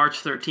out on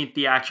March 13th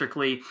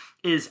theatrically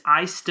is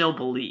I Still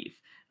Believe.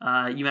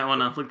 You might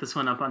want to look this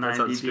one up on IMDb. That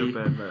sounds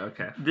stupid, but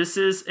okay. This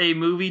is a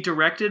movie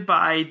directed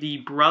by the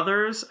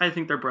brothers, I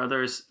think they're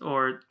brothers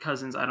or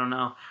cousins, I don't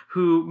know,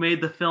 who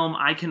made the film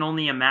I Can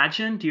Only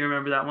Imagine. Do you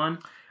remember that one?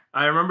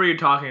 I remember you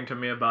talking to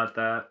me about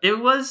that. I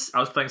was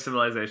playing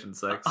Civilization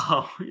 6.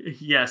 Oh,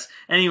 yes.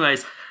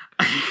 Anyways,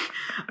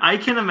 I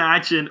Can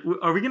Imagine.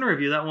 Are we going to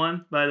review that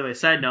one? By the way,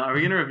 side note, are we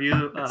going to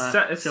review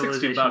it's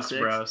Civilization $60, 6?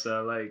 bro,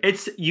 so like...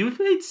 You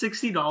paid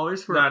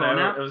 $60 for a phone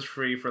app? It was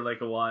free for like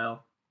a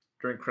while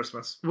during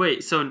Christmas.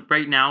 Wait, so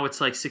right now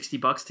it's like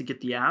 $60 to get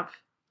the app?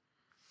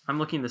 I'm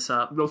looking this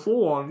up. The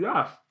full-on,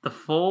 yeah. The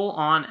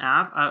full-on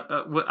app?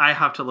 I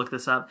have to look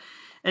this up.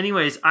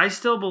 Anyways, I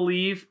Still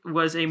Believe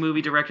was a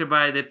movie directed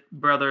by the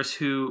brothers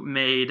who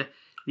made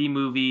the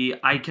movie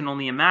I Can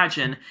Only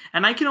Imagine.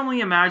 And I Can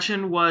Only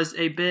Imagine was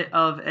a bit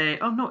of a...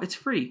 Oh, no, it's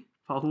free.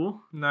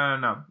 Paul.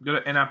 No. Go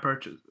to in-app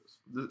purchases.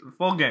 The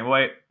full game,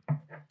 wait.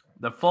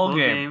 The full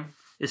game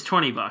is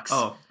 $20.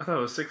 Oh, I thought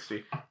it was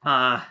 60.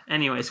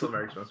 Anyways, still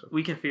very expensive.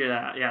 We can figure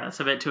that out. Yeah, that's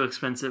a bit too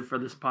expensive for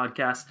this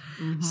podcast.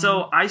 Mm-hmm.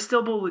 So I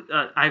Still Believe...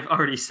 I've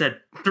already said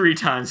 3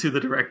 times who the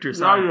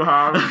directors are. Now you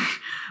have.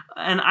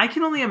 And I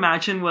Can Only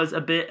Imagine was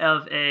a bit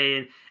of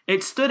a...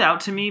 It stood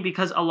out to me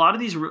because a lot of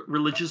these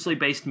religiously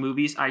based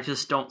movies I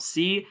just don't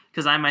see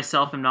because I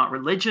myself am not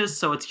religious,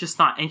 so it's just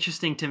not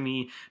interesting to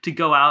me to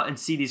go out and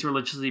see these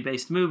religiously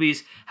based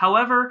movies.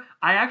 However,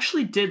 I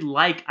actually did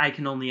like I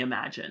Can Only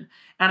Imagine.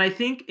 And I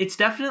think it's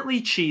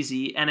definitely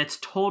cheesy and it's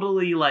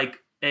totally like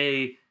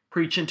a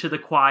preaching to the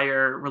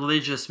choir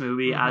religious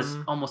movie, as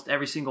almost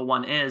every single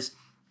one is.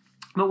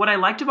 But what I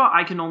liked about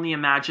I Can Only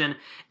Imagine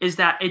is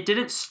that it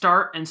didn't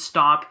start and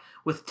stop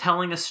with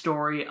telling a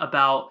story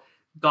about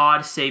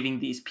God saving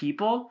these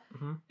people.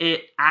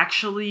 It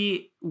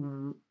actually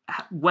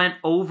went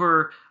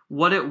over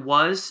what it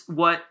was,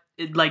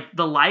 like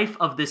the life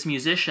of this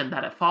musician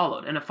that it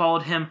followed. And it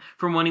followed him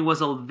from when he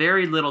was a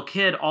very little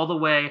kid all the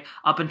way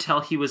up until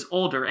he was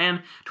older.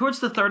 And towards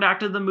the third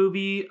act of the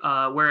movie,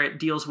 where it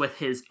deals with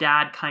his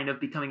dad kind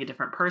of becoming a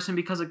different person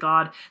because of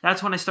God,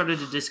 that's when I started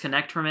to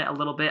disconnect from it a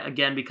little bit,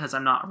 again, because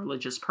I'm not a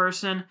religious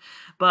person.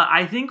 But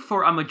I think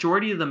for a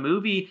majority of the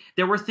movie,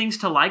 there were things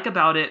to like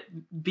about it,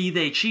 be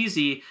they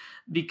cheesy,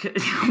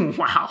 because...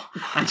 Wow,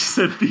 I just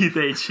said be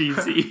they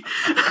cheesy.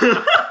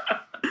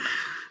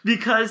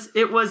 Because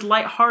it was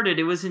lighthearted,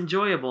 it was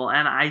enjoyable,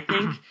 and I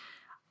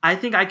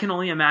think I Can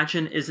Only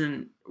Imagine is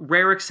a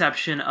rare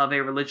exception of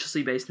a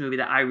religiously based movie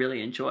that I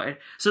really enjoyed.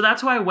 So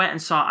that's why I went and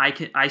saw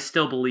I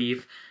Still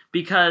Believe,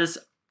 because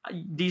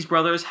these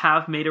brothers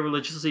have made a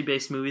religiously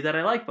based movie that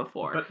I liked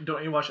before. But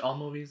don't you watch all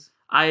movies?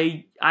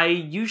 I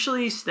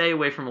usually stay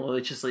away from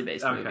religiously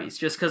based movies,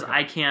 just because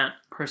I can't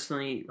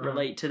personally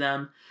relate to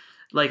them.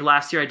 Like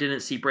last year, I didn't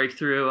see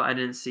Breakthrough, I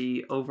didn't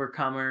see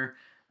Overcomer.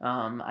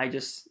 I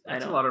That's a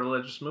don't. lot of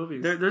religious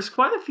movies. There's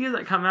quite a few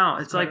that come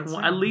out. It's quite like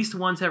insane. at least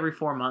once every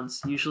 4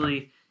 months,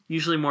 usually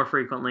more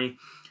frequently.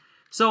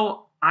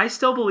 So I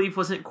Still Believe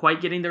wasn't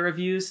quite getting the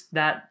reviews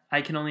that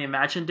I Can Only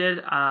Imagine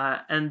did,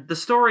 and the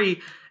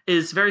story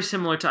is very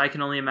similar to I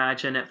Can Only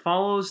Imagine. It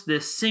follows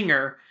this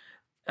singer,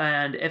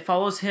 and it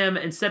follows him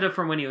instead of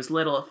from when he was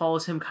little. It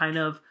follows him kind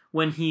of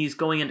when he's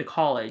going into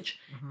college,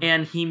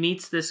 and he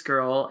meets this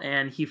girl,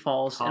 and he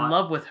falls in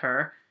love with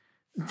her.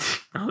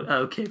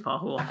 Okay,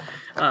 Paul.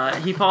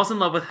 He falls in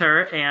love with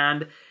her,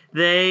 and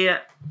they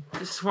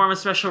form a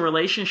special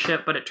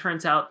relationship, but it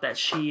turns out that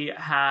she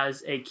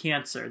has a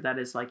cancer that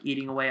is like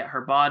eating away at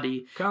her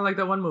body. Kind of like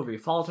that one movie,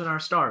 Fault in Our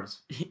Stars.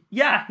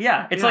 Yeah.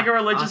 It's Yeah, like a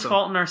religious awesome.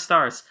 Fault in Our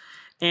Stars.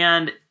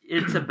 And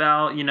it's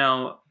about,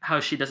 how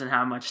she doesn't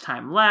have much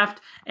time left,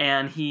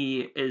 and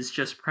he is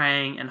just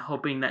praying and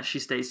hoping that she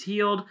stays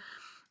healed.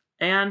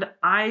 And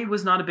I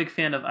was not a big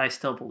fan of I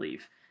Still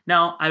Believe.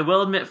 Now, I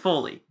will admit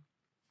fully,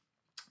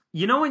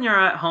 when you're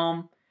at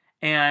home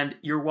and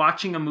you're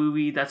watching a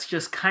movie that's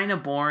just kind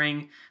of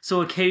boring,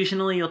 so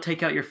occasionally you'll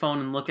take out your phone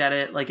and look at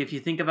it, like if you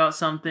think about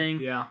something.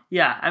 Yeah.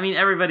 I mean,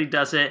 everybody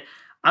does it.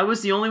 I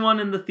was the only one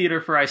in the theater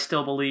for I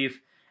Still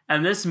Believe,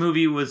 and this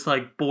movie was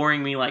like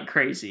boring me like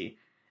crazy.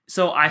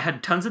 So I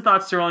had tons of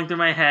thoughts rolling through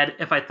my head.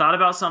 If I thought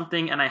about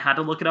something and I had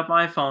to look it up on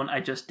my phone, I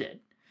just did.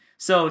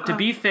 So to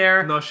be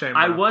fair, No shame.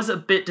 I bro. was a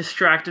bit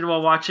distracted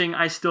while watching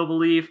I Still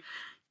Believe.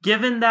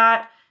 Given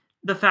that,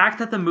 the fact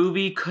that the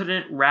movie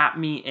couldn't wrap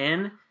me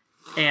in,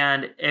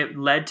 and it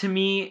led to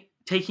me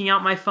taking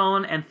out my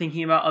phone and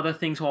thinking about other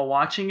things while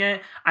watching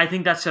it, I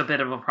think that's a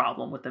bit of a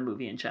problem with the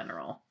movie in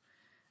general.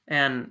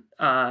 And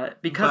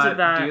because But of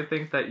that... do you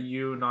think that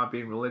you not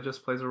being religious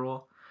plays a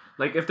role?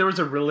 Like, if there was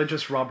a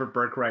religious Robert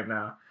Burke right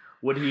now,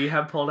 would he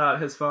have pulled out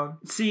his phone?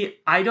 See,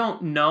 I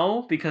don't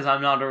know because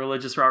I'm not a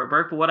religious Robert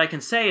Burke, but what I can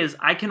say is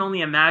I Can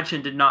Only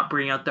Imagine did not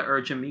bring out the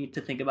urge in me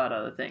to think about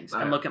other things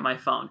and look at my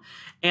phone.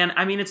 And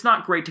I mean, it's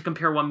not great to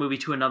compare one movie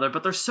to another,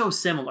 but they're so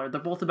similar.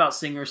 They're both about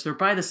singers. They're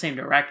by the same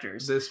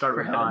directors. They start for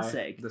with heaven's I.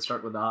 sake. They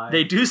start with I.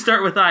 They do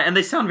start with I, and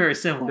they sound very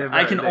similar.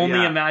 I Can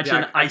Only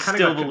Imagine, I kinda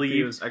Still got Believe.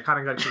 confused. I kind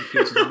of got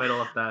confused in the middle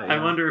of that. I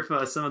yeah. wonder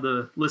if some of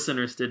the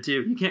listeners did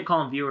too. You can't call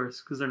them viewers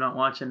because they're not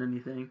watching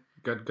anything.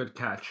 Good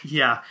catch.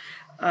 Yeah.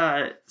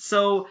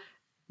 So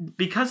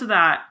because of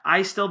that,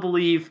 I Still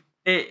Believe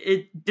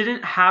it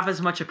didn't have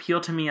as much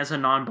appeal to me as a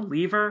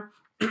non-believer.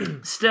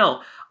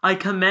 Still, I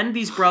commend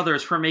these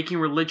brothers for making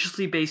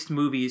religiously based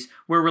movies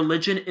where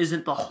religion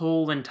isn't the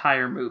whole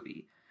entire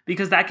movie.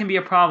 Because that can be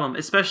a problem,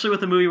 especially with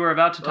the movie we're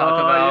about to talk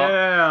about.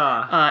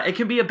 Yeah. It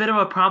can be a bit of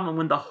a problem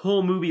when the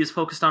whole movie is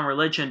focused on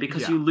religion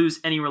because you lose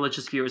any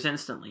religious viewers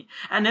instantly.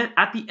 And then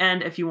at the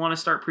end, if you want to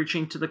start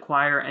preaching to the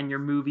choir and your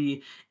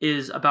movie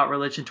is about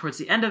religion towards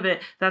the end of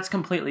it, that's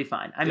completely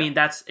fine. I mean,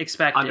 that's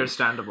expected.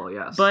 Understandable,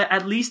 yes. But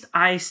at least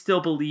I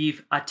Still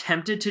Believe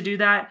attempted to do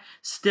that.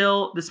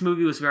 Still, this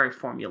movie was very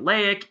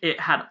formulaic. It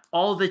had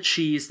all the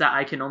cheese that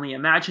I Can Only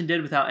Imagine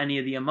did without any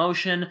of the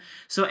emotion.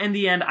 So in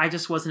the end, I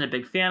just wasn't a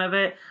big fan of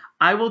it.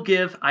 I will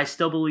give I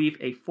Still Believe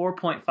a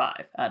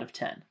 4.5 out of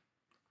 10.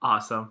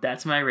 Awesome.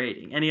 That's my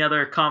rating. Any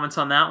other comments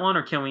on that one,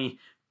 or can we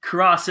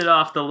cross it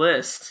off the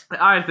list?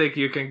 I think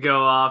you can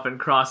go off and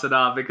cross it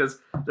off because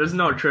there's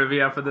no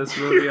trivia for this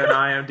movie on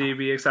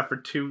IMDb except for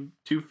two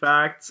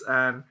facts,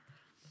 and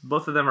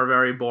both of them are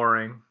very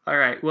boring. All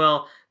right,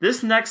 well,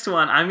 this next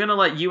one, I'm going to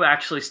let you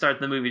actually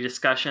start the movie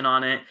discussion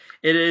on it.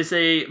 It is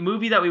a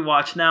movie that we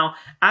watched. Now,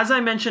 as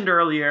I mentioned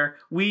earlier,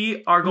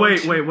 we are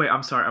going Wait,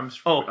 I'm sorry. I'm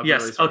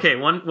yes, really sorry. okay,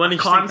 one A interesting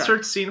concert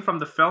fact. scene from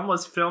the film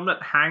was filmed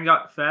at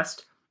Hangout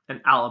Fest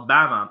in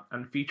Alabama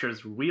and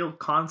features real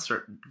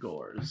concert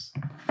goers.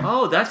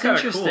 Oh, that's kinda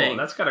interesting. Cool.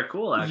 That's kind of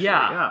cool, actually.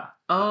 Yeah. Yeah.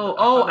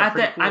 Oh, I found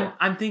that at pretty the cool.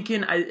 I'm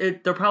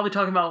thinking they're probably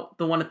talking about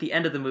the one at the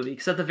end of the movie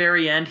because at the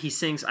very end he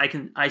sings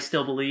I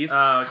Still Believe.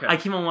 Oh, okay. I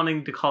keep on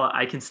wanting to call it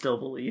I Can Still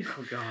Believe.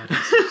 Oh god,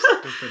 that's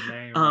a stupid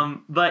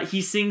name. But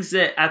he sings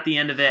it at the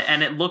end of it,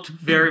 and it looked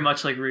very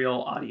much like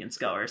real audience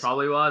goers.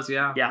 Probably was,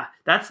 yeah. Yeah,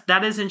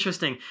 that is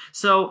interesting.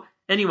 So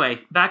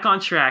anyway, back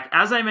on track.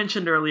 As I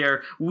mentioned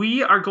earlier,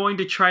 we are going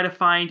to try to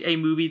find a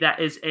movie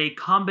that is a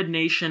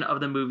combination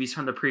of the movies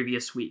from the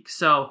previous week.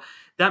 So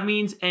that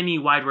means any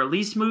wide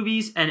release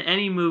movies and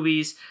any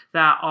movies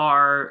that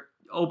are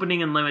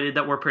opening and limited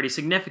that were pretty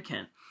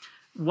significant.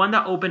 One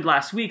that opened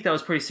last week that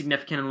was pretty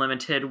significant and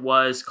limited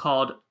was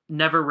called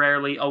Never,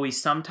 Rarely, Always,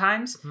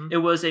 Sometimes. It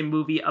was a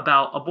movie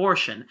about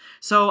abortion.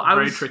 So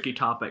Very tricky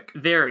topic.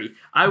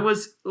 I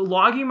was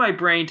logging my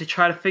brain to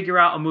try to figure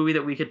out a movie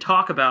that we could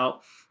talk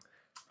about.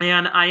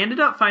 And I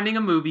ended up finding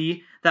a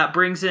movie that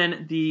brings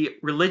in the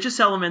religious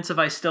elements of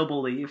I Still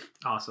Believe,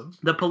 Awesome.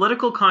 the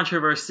political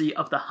controversy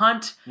of The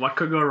Hunt, What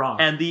could go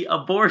wrong? and the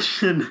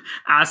abortion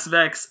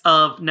aspects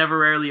of Never,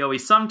 Rarely,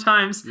 Always,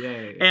 Sometimes.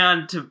 Yay.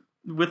 And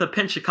with a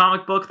pinch of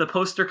comic book, the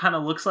poster kind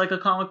of looks like a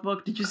comic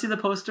book. Did you see the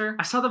poster?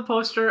 I saw the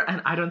poster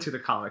and I don't see the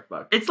comic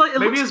book. It's like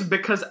Maybe it's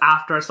because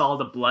after I saw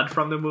the blood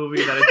from the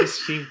movie that it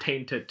just seemed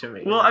tainted to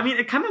me. well, I mean,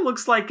 it kind of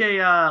looks like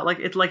a like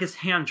it's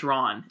hand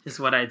drawn, is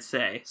what I'd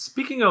say.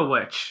 Speaking of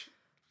which,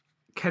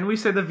 Can we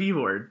say the V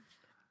word?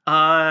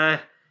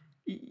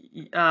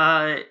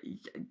 Exactly.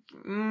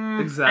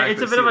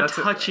 It's a bit of a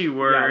touchy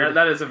word. Yeah,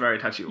 that is a very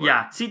touchy word.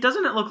 Yeah. See,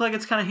 doesn't it look like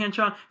it's kind of hand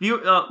drawn?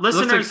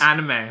 Listeners,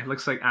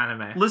 Looks like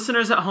anime.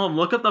 Listeners at home,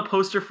 look up the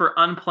poster for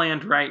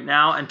Unplanned right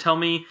now and tell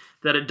me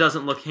that it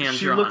doesn't look hand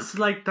drawn. She looks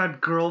like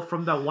that girl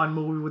from that one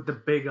movie with the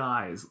big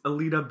eyes,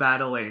 Alita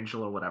Battle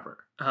Angel or whatever.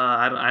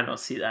 I don't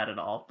see that at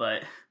all.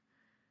 But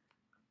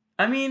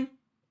I mean,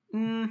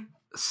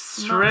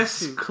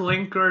 Striss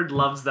Klinkard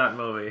loves that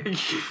movie.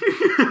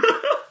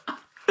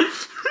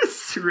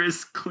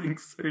 Striss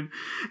Klinkard.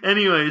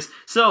 Anyways,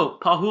 so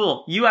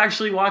Pahul, you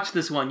actually watched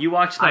this one. You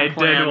watched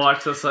Unplanned. I did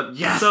watch this one.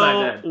 Yes, so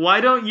I did. Why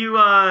don't you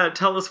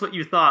tell us what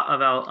you thought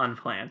about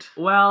Unplanned?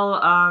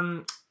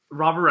 Well,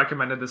 Robert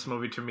recommended this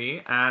movie to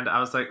me, and I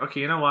was like,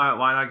 okay, you know what?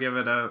 Why not give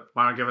it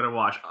a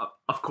watch?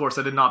 Of course,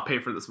 I did not pay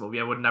for this movie.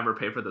 I would never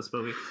pay for this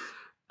movie.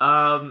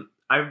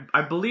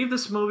 I believe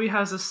this movie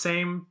has the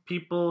same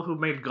people who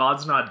made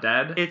God's Not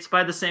Dead. It's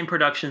by the same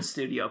production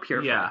studio,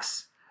 Pureflix. Yeah.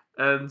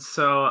 And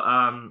so,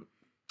 I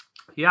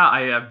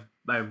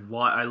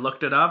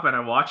looked it up and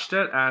I watched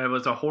it, and it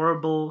was a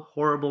horrible,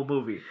 horrible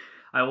movie.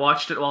 I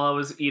watched it while I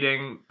was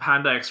eating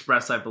Panda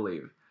Express, I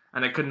believe,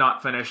 and I could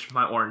not finish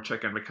my orange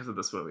chicken because of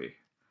this movie.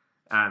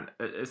 And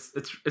it's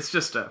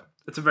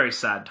a very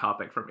sad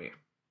topic for me.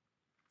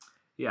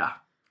 Yeah,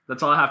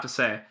 that's all I have to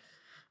say.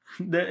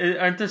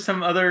 Aren't there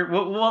some other?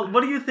 What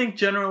do you think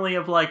generally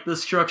of like the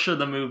structure of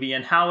the movie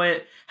and how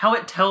it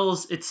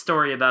tells its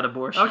story about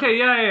abortion? Okay,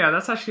 yeah.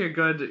 That's actually a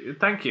good.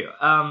 Thank you.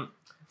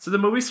 So the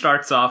movie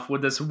starts off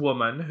with this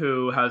woman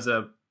who has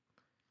a.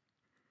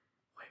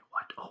 Wait,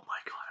 what? Oh my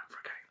god, I'm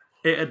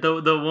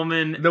forgetting the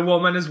woman. The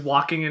woman is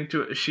walking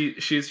into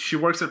she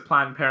works at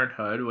Planned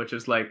Parenthood, which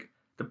is like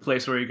the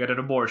place where you get an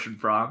abortion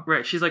from.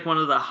 Right, she's like one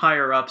of the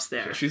higher ups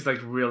there. She's like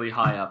really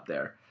high up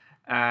there,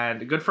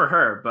 and good for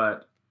her,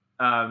 but.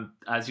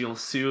 As you'll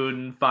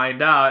soon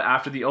find out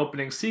after the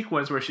opening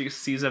sequence where she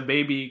sees a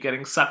baby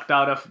getting sucked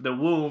out of the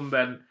womb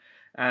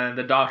and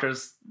the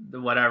doctors,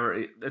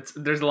 whatever,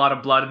 there's a lot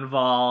of blood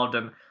involved,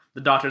 and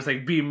the doctor's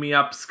like, beam me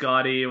up,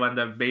 Scotty, when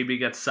the baby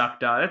gets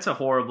sucked out. It's a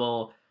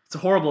horrible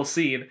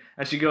scene,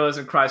 and she goes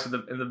and cries in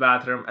the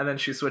bathroom, and then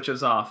she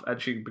switches off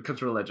and she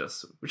becomes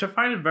religious, which I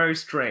find it very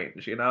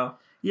strange, you know?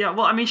 Yeah,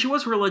 well, I mean, she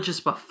was religious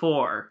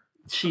before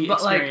she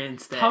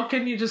experienced it.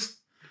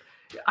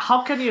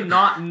 How can you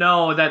not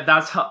know that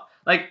that's how,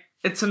 like,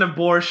 it's an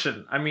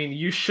abortion? I mean,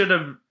 you should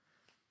have,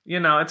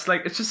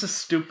 it's just a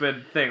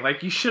stupid thing.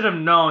 Like, you should have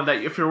known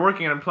that if you're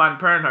working in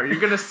Planned Parenthood, you're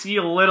going to see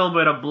a little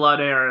bit of blood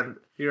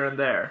here and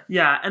there.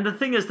 Yeah, and the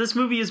thing is, this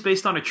movie is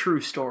based on a true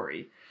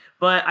story.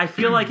 But I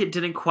feel like it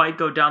didn't quite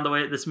go down the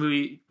way that this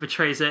movie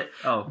portrays it.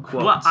 Oh,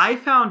 quotes. What I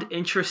found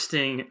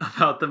interesting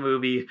about the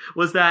movie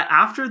was that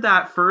after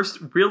that first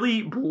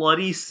really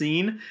bloody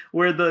scene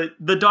where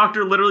the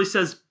doctor literally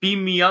says,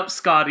 "Beam me up,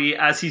 Scotty,"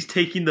 as he's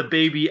taking the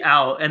baby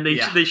out, and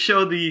they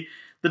show the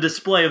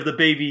display of the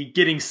baby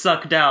getting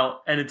sucked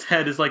out, and its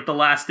head is like the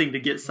last thing to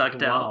get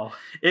sucked out.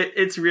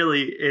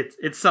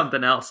 It's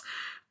something else.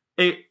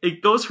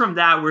 It goes from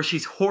that where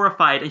she's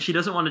horrified and she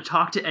doesn't want to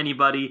talk to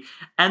anybody,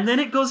 and then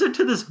it goes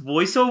into this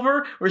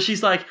voiceover where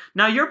she's like,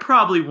 "Now you're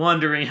probably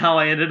wondering how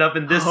I ended up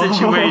in this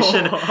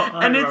situation,"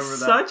 and it's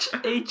such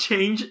a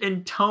change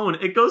in tone.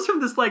 It goes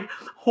from this like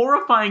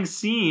horrifying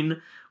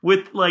scene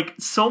with like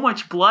so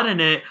much blood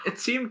in it. It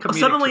seemed comedic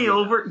suddenly to me,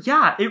 over. Though.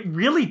 Yeah, it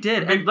really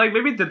did. And like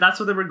maybe that's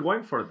what they were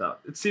going for, though.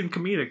 It seemed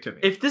comedic to me.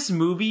 If this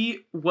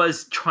movie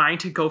was trying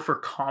to go for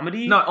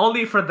comedy, no,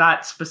 only for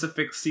that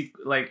specific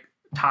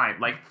time,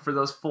 like for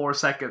those 4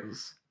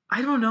 seconds.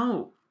 I don't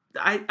know.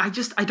 I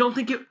don't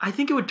think it. I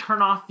think it would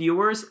turn off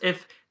viewers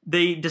if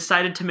they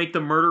decided to make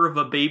the murder of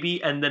a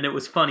baby and then it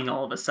was funny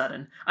all of a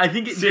sudden. I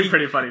think it seemed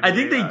pretty funny. I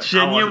think they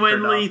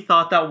genuinely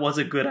thought that was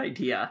a good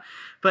idea.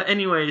 But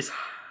anyways,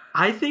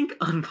 I think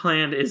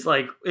Unplanned is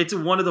like, it's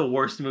one of the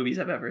worst movies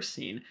I've ever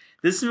seen.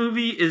 This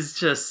movie is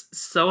just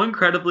so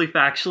incredibly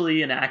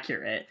factually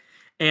inaccurate.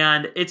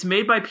 And it's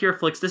made by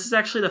Pureflix. This is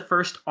actually the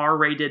first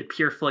R-rated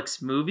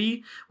Pureflix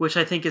movie, which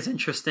I think is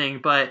interesting.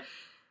 But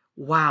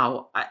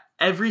wow,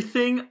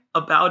 everything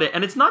about it.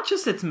 And it's not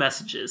just its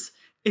messages.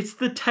 It's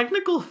the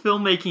technical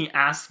filmmaking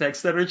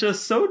aspects that are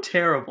just so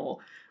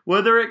terrible.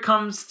 Whether it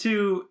comes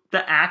to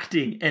the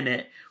acting in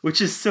it,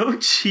 which is so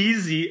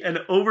cheesy and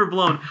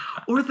overblown,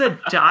 or the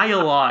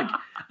dialogue.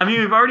 I mean,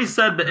 we've already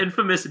said the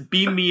infamous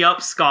 "beam me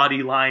up,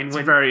 Scotty" line. It's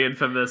very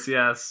infamous,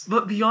 yes.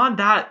 But beyond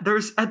that,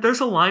 there's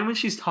a line when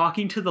she's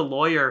talking to the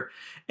lawyer,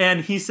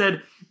 and he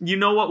said, "You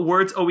know what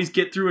words always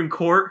get through in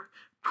court?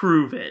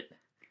 Prove it."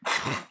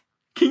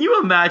 Can you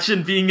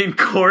imagine being in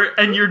court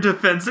and your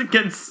defense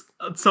against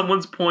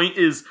someone's point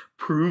is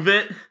 "prove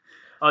it"?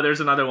 Oh,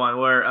 there's another one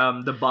where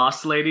the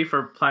boss lady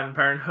for Planned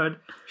Parenthood,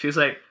 she's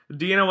like,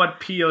 "Do you know what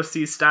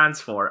POC stands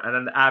for?" And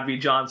then Abby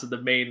Johnson,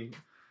 the main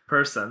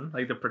person,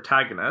 like the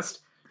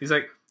protagonist, he's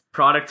like,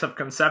 "Products of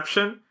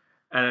conception."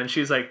 And then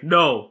she's like,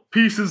 "No,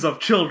 pieces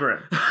of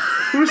children."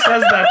 Who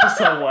says that to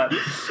someone?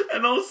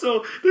 And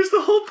also, there's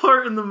the whole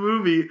part in the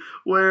movie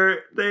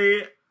where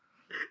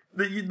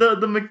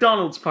the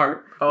McDonald's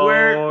part. Oh,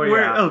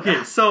 yeah.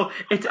 Okay, so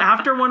it's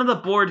after one of the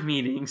board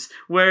meetings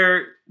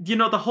where,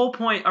 the whole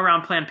point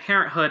around Planned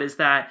Parenthood is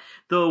that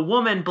the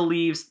woman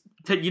believes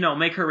to,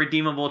 make her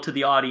redeemable to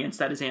the audience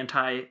that is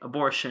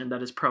anti-abortion,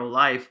 that is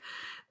pro-life.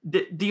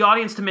 The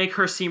audience, to make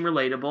her seem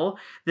relatable,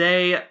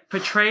 they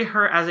portray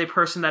her as a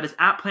person that is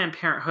at Planned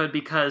Parenthood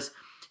because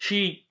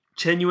she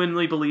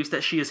genuinely believes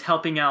that she is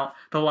helping out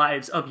the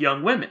lives of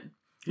young women.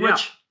 Yeah.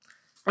 Which,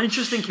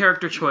 interesting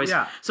character choice.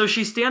 Yeah. So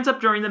she stands up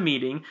during the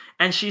meeting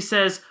and she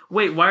says,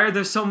 wait, why are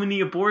there so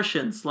many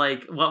abortions?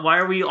 Like, why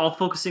are we all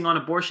focusing on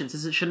abortions?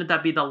 Shouldn't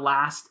that be the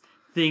last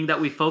thing that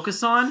we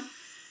focus on?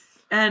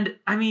 And,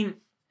 I mean,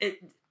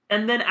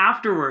 and then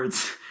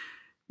afterwards...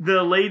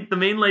 The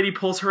main lady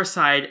pulls her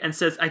aside and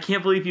says, I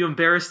can't believe you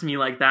embarrassed me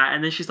like that.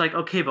 And then she's like,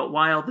 okay, but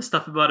why all this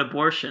stuff about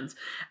abortions?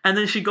 And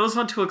then she goes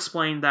on to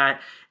explain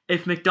that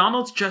if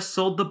McDonald's just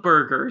sold the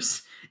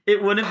burgers,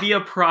 it wouldn't be a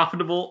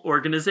profitable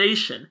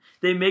organization.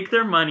 They make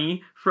their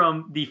money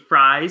from the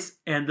fries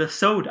and the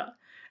soda.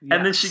 Yes.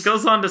 And then she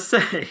goes on to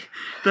say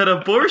that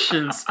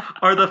abortions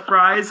are the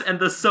fries and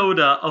the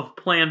soda of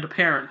Planned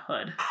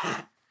Parenthood.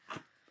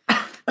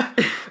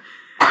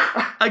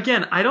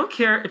 Again, I don't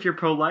care if you're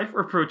pro-life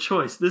or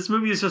pro-choice. This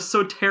movie is just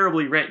so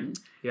terribly written.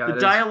 Yeah, the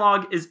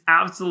dialogue is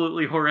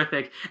absolutely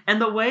horrific.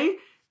 And the way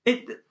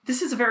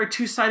this is a very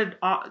two-sided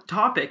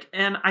topic.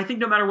 And I think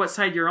no matter what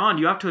side you're on,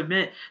 you have to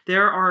admit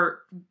there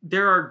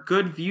are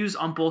good views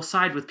on both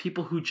sides with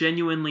people who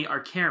genuinely are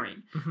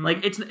caring. Mm-hmm.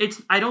 Like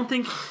I don't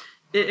think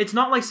it's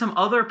not like some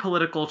other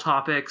political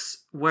topics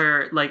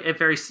where like it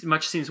very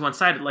much seems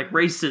one-sided, like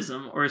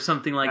racism or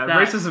something like that.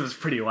 Racism is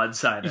pretty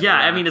one-sided. Yeah,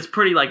 I mean, it's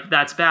pretty like,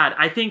 that's bad.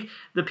 I think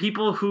the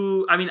people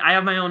who, I mean, I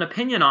have my own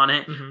opinion on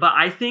it, mm-hmm. but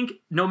I think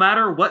no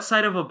matter what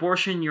side of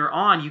abortion you're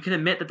on, you can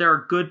admit that there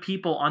are good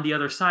people on the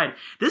other side.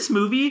 This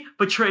movie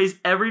portrays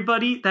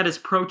everybody that is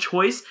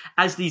pro-choice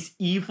as these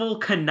evil,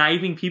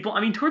 conniving people. I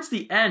mean, towards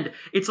the end,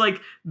 it's like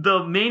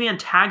the main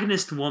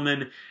antagonist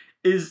woman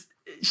is...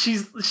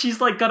 She's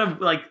like got a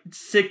like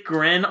sick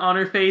grin on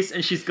her face,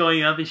 and she's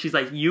going up and she's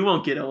like, you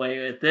won't get away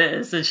with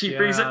this, and she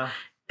brings it.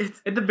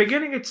 In the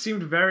beginning it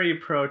seemed very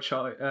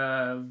pro-choice,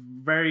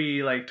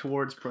 very like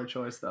towards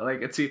pro-choice though.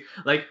 Like it's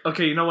like,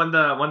 okay, when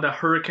the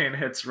hurricane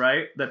hits,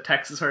 right, the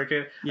Texas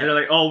hurricane, and they're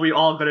like, oh, we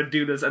all gotta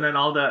do this, and then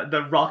all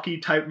the Rocky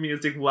type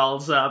music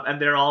wells up and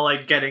they're all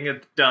like getting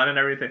it done and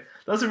everything.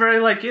 Those are very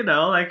like,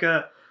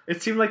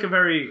 it seemed like a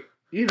very...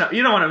 You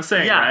know what I'm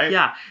saying, right?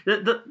 Yeah.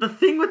 The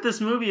thing with this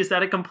movie is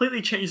that it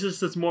completely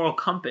changes its moral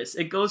compass.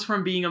 It goes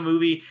from being a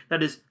movie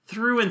that is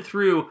through and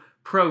through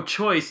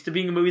pro-choice to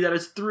being a movie that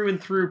is through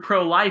and through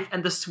pro-life,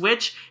 and the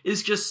switch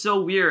is just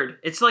so weird.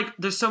 It's like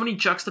there's so many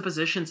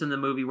juxtapositions in the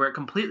movie where it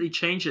completely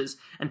changes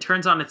and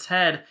turns on its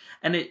head,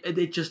 and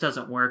it just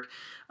doesn't work.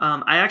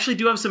 I actually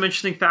do have some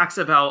interesting facts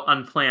about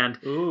Unplanned.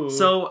 Ooh.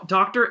 So,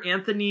 Dr.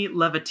 Anthony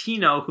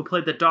Levatino, who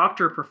played the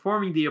doctor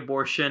performing the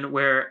abortion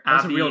where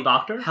Abby real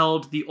doctor?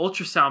 held the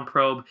ultrasound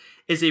probe,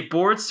 is a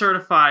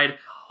board-certified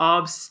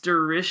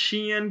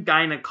obstetrician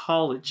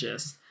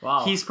gynecologist.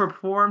 Wow. He's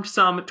performed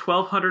some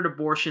 1,200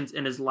 abortions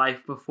in his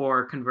life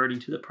before converting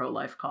to the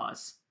pro-life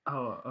cause.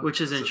 Oh, okay.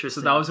 Which is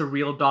interesting. So that was a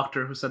real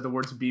doctor who said the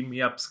words "beam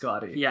me up,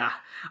 Scotty." Yeah.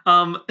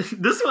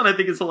 This one I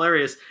think is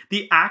hilarious.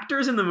 The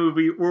actors in the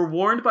movie were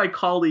warned by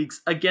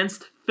colleagues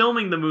against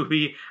filming the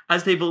movie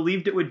as they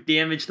believed it would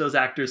damage those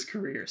actors'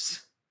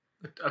 careers.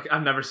 Okay,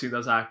 I've never seen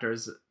those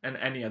actors in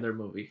any other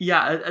movie.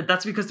 Yeah,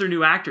 that's because they're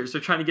new actors.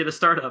 They're trying to get a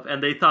startup,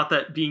 and they thought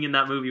that being in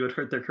that movie would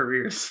hurt their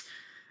careers.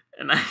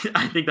 And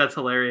I think that's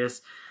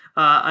hilarious.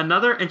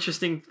 Another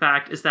interesting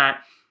fact is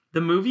that the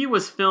movie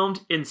was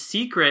filmed in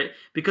secret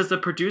because the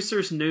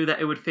producers knew that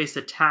it would face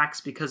attacks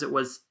because it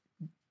was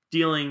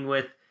dealing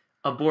with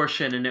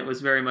abortion and it was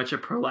very much a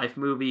pro-life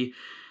movie.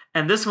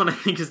 And this one I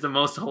think is the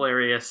most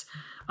hilarious.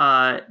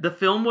 The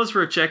film was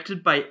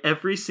rejected by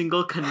every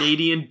single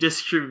Canadian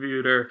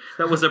distributor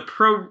that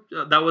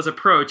was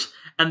approached,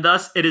 and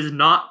thus it is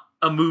not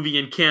a movie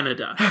in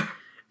Canada.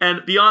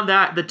 And beyond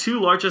that, the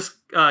two largest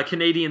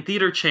Canadian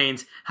theater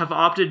chains have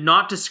opted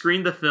not to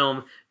screen the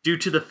film due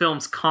to the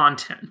film's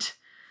content.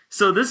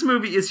 So this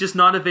movie is just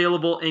not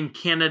available in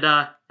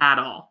Canada at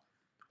all.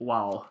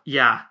 Wow.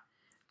 Yeah.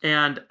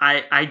 And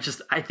I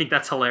think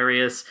that's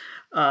hilarious.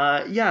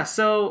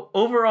 So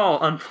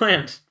overall,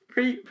 Unplanned,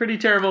 pretty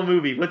terrible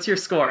movie. What's your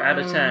score out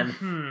of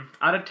 10?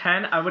 Out of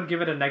 10, I would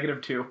give it a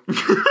 -2.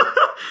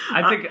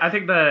 I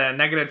think the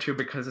 -2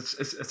 because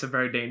it's a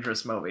very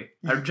dangerous movie.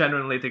 I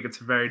genuinely think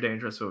it's a very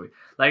dangerous movie.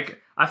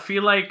 Like, I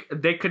feel like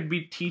they could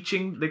be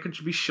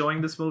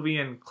showing this movie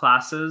in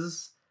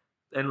classes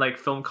in like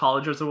film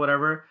colleges or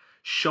whatever,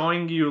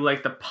 showing you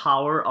like the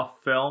power of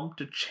film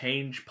to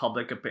change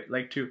public opinion,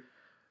 like to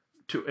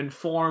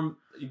inform,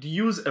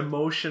 use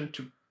emotion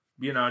to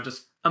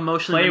just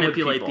emotionally play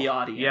manipulate with the people.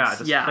 audience. Yeah,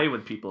 just play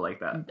with people like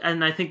that.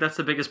 And I think that's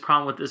the biggest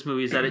problem with this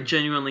movie is that it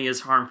genuinely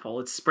is harmful.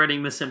 It's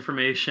spreading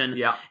misinformation.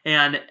 Yeah.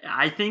 And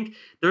I think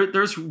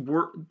there's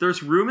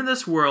room in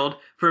this world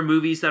for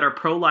movies that are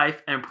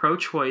pro-life and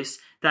pro-choice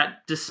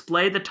that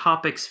display the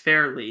topics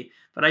fairly.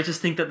 But I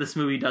just think that this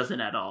movie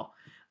doesn't at all.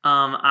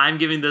 I'm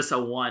giving this a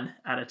 1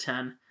 out of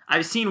 10.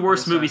 I've seen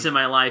worse movies in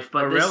my life,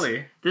 but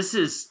this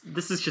is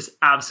just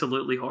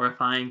absolutely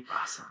horrifying.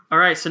 Awesome. All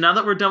right, so now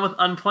that we're done with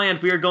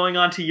Unplanned, we are going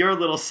on to your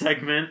little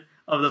segment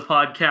of the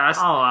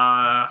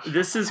podcast.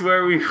 This is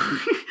where we...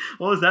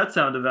 What was that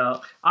sound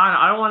about?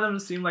 I don't want them to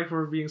seem like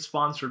we're being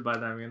sponsored by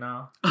them,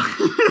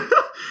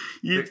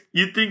 You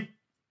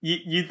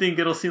think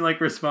it'll seem like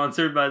we're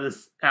sponsored by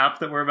this app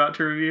that we're about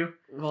to review?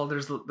 Well,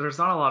 there's not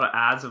a lot of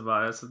ads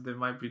about it, so they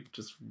might be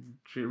just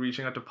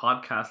reaching out to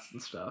podcasts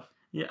and stuff.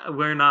 Yeah,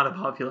 we're not a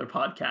popular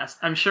podcast.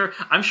 I'm sure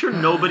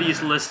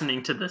nobody's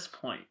listening to this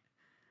point.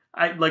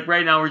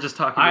 Right now we're just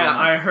talking about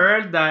I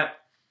heard that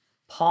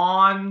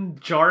Pawn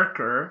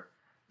Jarker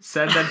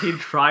said that he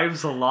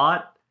drives a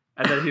lot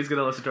and that he's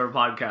gonna listen to our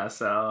podcast,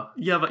 so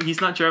yeah, but he's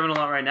not driving a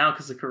lot right now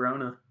because of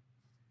Corona.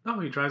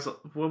 No, he drives.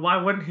 Well, why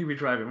wouldn't he be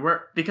driving?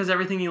 Because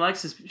everything he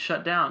likes is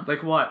shut down.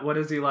 Like what? What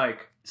is he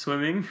like?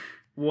 Swimming.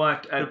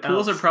 What? The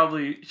pools are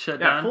probably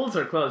shut down. Yeah, pools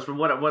are closed. But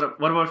what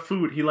about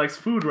food? He likes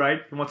food,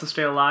 right? He wants to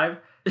stay alive.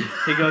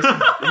 He goes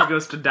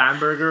to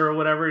Danburger or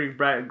whatever. He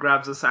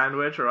grabs a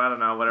sandwich or I don't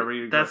know,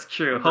 whatever. That's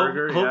true.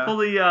 Burger,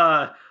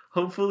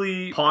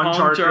 Hopefully, Pawn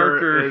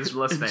Jarker is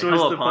listening.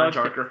 Hello, Pawn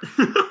Jarker.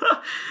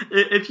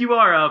 If you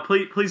are,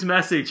 please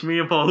message me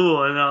and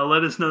Paul and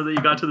let us know that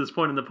you got to this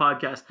point in the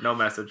podcast. No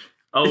message.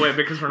 Oh wait,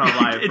 because we're not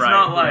live. It's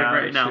not live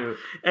right now.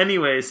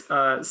 Anyways,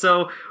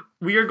 so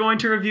we are going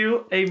to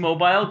review a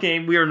mobile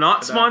game. We are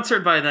not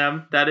sponsored by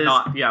them. That is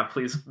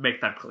please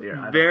make that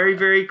clear. Very,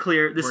 very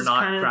clear. We're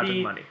not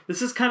grabbing money.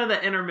 This is kind of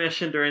the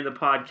intermission during the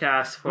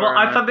podcast. Well,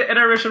 I thought the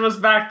intermission was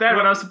back then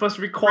when I was supposed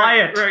to be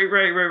quiet.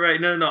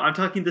 Right. No. I'm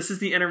talking. This is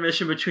the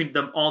intermission between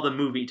all the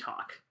movie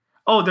talk.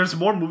 Oh, there's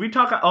more movie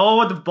talk?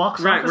 Oh, the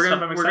box office stuff.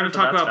 We're going to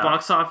talk about stuff.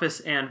 box office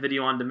and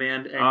video on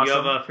demand, and awesome.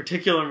 You have a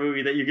particular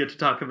movie that you get to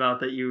talk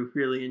about that you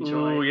really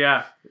enjoy. Oh,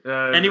 yeah.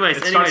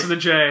 Anyways, starts with a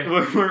J.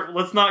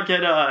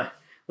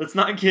 Let's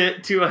not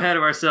get too ahead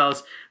of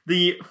ourselves.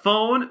 The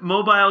phone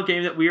mobile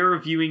game that we are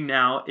reviewing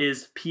now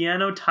is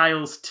Piano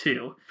Tiles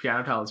 2.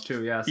 Piano Tiles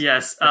 2, yes.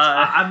 Yes.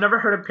 I've never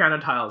heard of Piano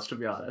Tiles, to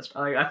be honest.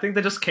 I think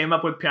they just came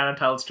up with Piano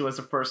Tiles 2 as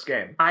the first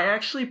game. I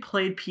actually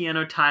played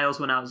Piano Tiles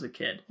when I was a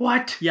kid.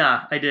 What?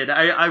 Yeah, I did.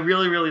 I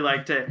really, really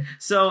liked it.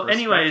 So,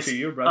 anyways, to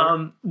you,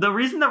 brother. The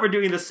reason that we're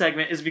doing this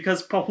segment is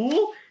because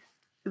Pahul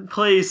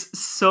plays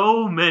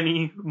so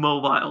many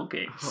mobile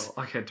games.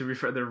 Oh, okay, to be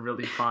fair, they're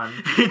really fun.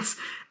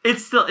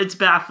 It's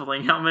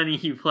baffling how many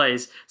he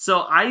plays.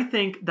 So I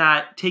think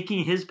that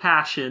taking his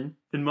passion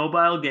in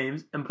mobile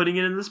games and putting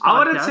it in this podcast... I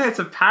wouldn't say it's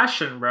a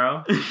passion,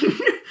 bro.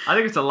 I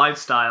think it's a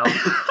lifestyle.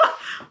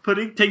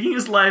 Taking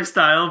his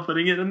lifestyle and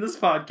putting it in this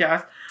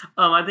podcast,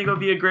 I think it would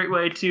be a great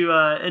way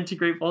to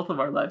integrate both of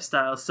our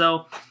lifestyles.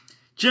 So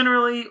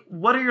generally,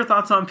 what are your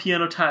thoughts on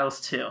Piano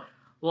Tiles 2?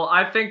 Well,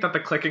 I think that the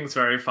clicking's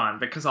very fun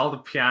because all the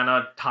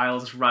piano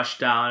tiles rush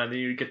down and then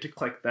you get to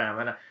click them,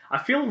 and I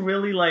feel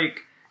really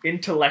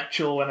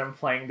intellectual when I'm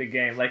playing the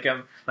game.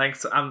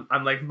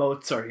 I'm like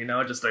Mozart,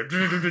 just like.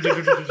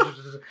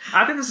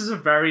 I think this is a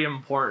very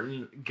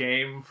important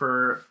game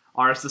for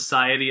our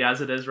society as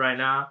it is right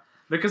now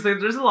because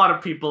there's a lot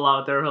of people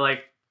out there who are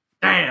like,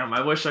 damn, I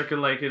wish I could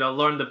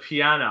learn the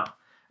piano,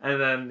 and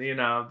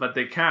then but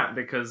they can't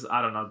because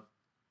I don't know.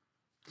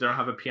 They don't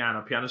have a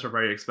piano. Pianos are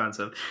very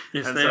expensive.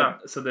 Yes, they are.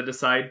 So they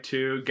decide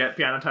to get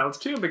Piano Tiles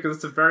 2 because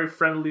it's a very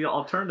friendly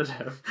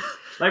alternative.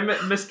 Like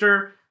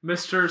Mr.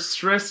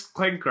 Striss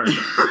Clinker.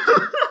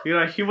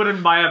 He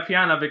wouldn't buy a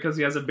piano because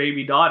he has a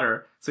baby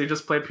daughter. So he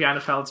just played Piano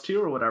Tiles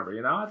 2 or whatever,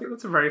 I think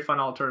that's a very fun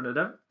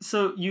alternative.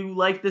 So you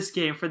like this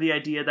game for the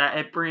idea that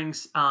it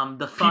brings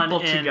the fun people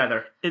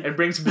together. It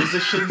brings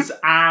musicians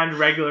and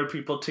regular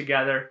people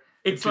together.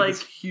 It's like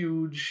this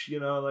huge,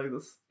 like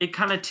this. It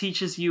kind of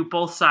teaches you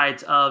both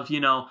sides of,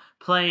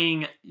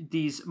 playing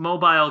these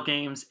mobile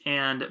games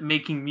and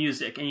making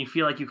music, and you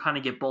feel like you kind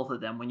of get both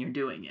of them when you're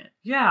doing it.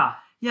 Yeah.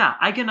 Yeah,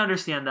 I can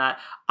understand that.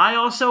 I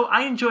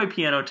enjoy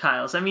Piano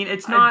Tiles. I mean,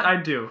 it's not.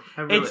 I do.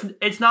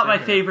 It's not my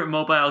favorite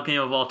mobile game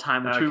of all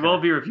time, which we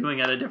will be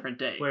reviewing at a different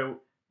date. Wait,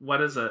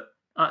 what is it?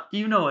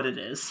 You know what it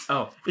is.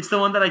 Oh, it's the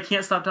one that I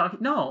can't stop talking.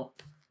 No,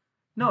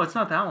 it's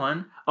not that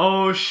one.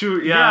 Oh,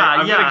 shoot. Yeah,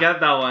 I'm going to get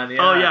that one. Yeah,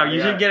 oh, yeah,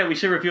 you should get it. We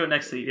should review it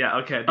next week. Yeah,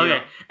 okay.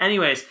 Okay.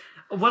 Anyways,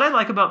 what I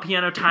like about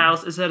Piano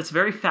Tiles is that it's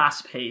very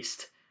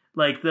fast-paced.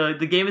 Like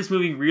the game is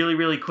moving really,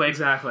 really quick.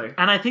 Exactly.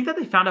 And I think that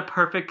they found a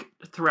perfect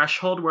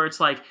threshold where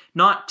it's like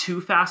not too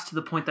fast to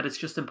the point that it's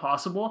just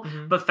impossible,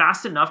 but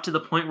fast enough to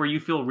the point where you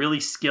feel really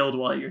skilled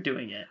while you're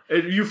doing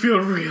it. You feel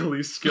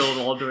really skilled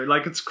while doing it.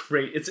 Like, it's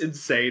great. It's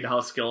insane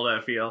how skilled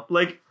I feel.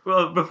 Like,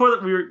 well, before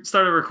that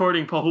started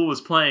recording, Paul was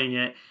playing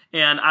it,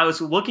 and I was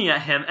looking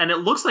at him, and it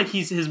looks like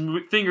his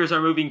fingers are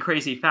moving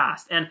crazy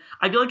fast. And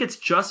I feel like it's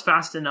just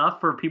fast enough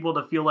for people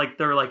to feel like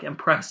they're like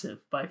impressive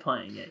by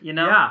playing it, you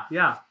know?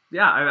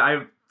 Yeah,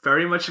 I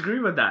very much agree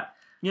with that.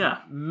 Yeah.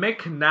 Mick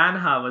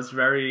Nanha was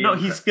very... No,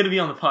 he's going to be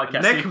on the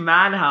podcast. Mick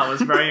Manha was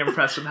very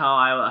impressed with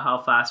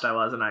how fast I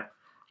was, and I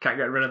can't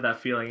get rid of that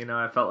feeling. You know,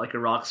 I felt like a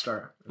rock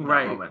star in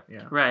that moment.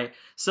 Yeah. Right.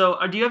 So,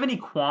 do you have any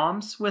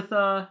qualms with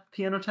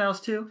Piano Tiles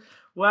 2?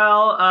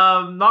 Well,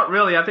 not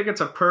really. I think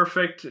it's a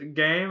perfect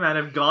game, and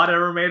if God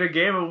ever made a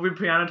game, it would be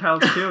Piano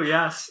Tiles 2,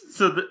 yes.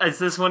 So is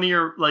this one of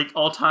your like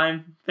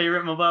all-time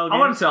favorite mobile games? I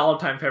wouldn't say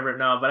all-time favorite,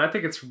 no, but I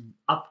think it's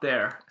up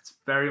there. It's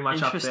very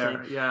much up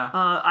there. Yeah.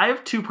 I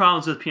have two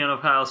problems with Piano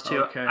Tiles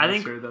 2. Okay, I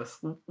think hear this.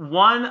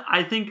 One,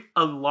 I think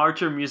a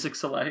larger music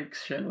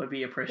selection would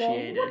be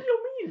appreciated. Well, what do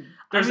you mean?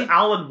 There's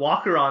Alan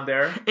Walker on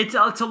there. It's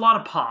a lot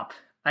of pop.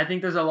 I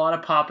think there's a lot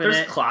of pop in it.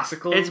 There's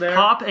classical It's in there.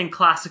 pop and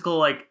classical,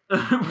 like...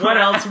 What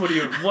else would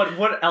you...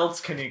 What else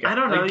can you get? I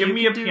don't know. Like, give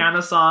me a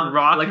piano song.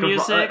 Rock like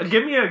music.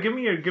 Give me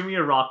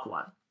a rock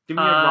one. Give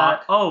me a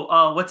rock.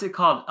 What's it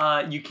called?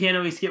 You Can't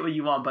Always Get What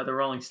You Want by the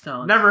Rolling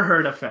Stones. Never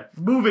heard of it.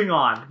 Moving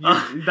on.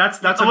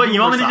 That's a wait,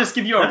 you want me to song. just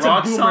give you a That's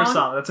rock a boomer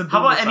song? That's a boomer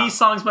How about song. any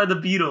songs by the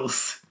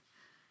Beatles?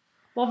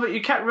 Well, but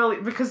you can't really...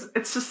 Because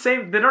it's the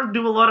same... They don't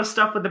do a lot of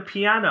stuff with the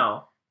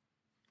piano.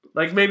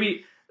 Like,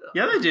 maybe...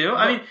 Yeah, they do.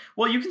 I mean,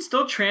 well, you can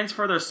still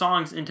transfer their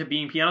songs into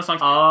being piano songs.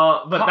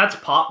 But that's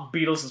pop.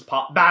 Beatles is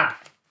pop. Bad.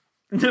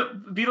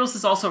 Beatles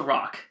is also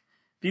rock.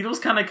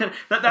 Beatles kind of...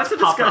 That's a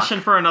pop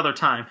discussion for another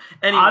time.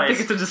 Anyways, I think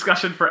it's a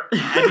discussion for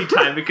any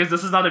time because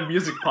this is not a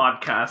music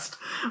podcast.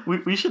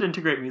 we should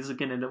integrate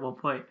music in it at one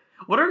point.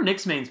 What are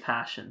Nick's main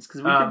passions?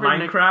 Because we could bring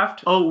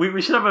Minecraft.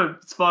 We should have a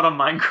spot on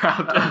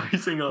Minecraft every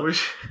single.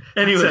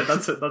 Anyway,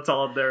 that's it. That's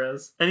all there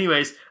is.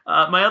 Anyways,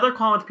 my other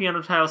qualm with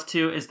Piano Tiles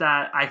 2 is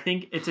that I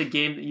think it's a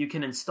game that you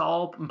can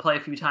install and play a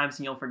few times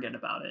and you'll forget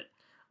about it.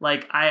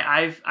 Like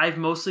I've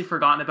mostly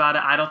forgotten about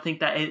it. I don't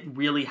think that it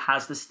really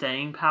has the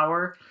staying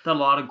power that a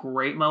lot of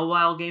great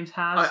mobile games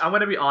has. I'm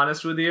going to be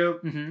honest with you.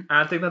 Mm-hmm.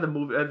 I think that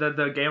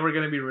the game we're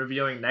going to be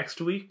reviewing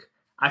next week,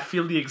 I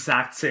feel the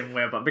exact same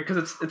way about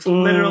because it's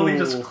literally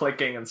just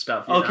clicking and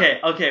stuff. Okay.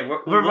 I'm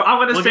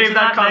going to save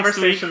that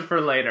conversation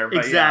for later.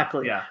 But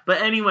exactly. Yeah.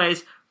 But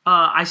anyways,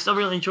 I still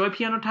really enjoy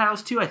Piano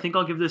Tiles 2. I think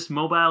I'll give this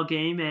mobile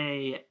game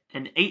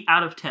an 8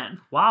 out of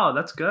 10. Wow,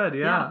 that's good.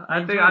 Yeah,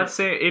 I think I'd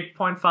say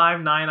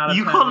 8.5, 9 out of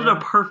 10. You called it a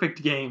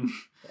perfect game.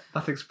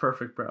 Nothing's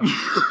perfect, bro.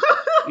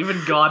 Even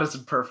God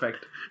isn't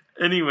perfect.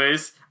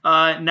 Anyways,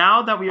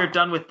 now that we are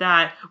done with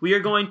that, we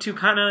are going to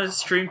kind of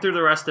stream through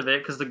the rest of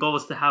it because the goal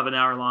is to have an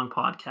hour-long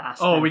podcast.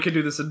 Oh, we could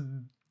do this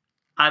in...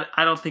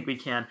 I don't think we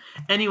can.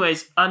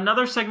 Anyways,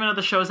 another segment of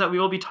the show is that we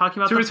will be talking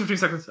about... 2 minutes, 15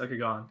 seconds. Okay,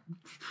 go on.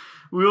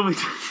 We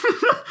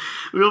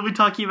will be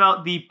talking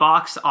about the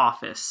box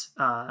office.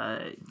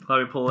 Let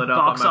me pull it up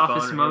Box on my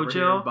Office phone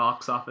Mojo.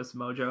 Box Office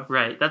Mojo.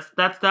 Right. That's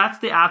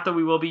the app that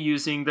we will be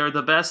using. They're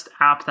the best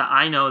app that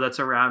I know that's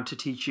around to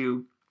teach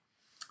you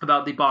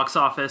about the box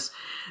office.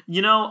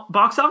 You know,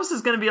 box office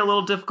is going to be a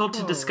little difficult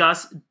to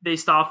discuss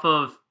based off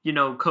of,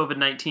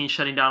 COVID-19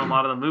 shutting down a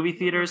lot of the movie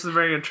theaters. This is a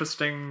very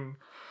interesting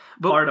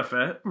part of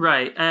it.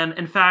 Right. And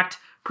in fact,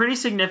 pretty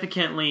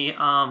significantly,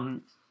 all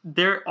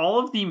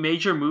of the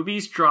major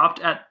movies dropped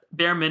at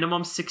bare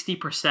minimum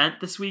 60%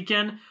 this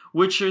weekend,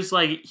 which is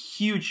like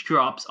huge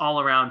drops all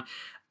around.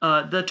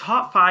 The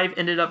top 5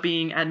 ended up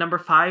being at number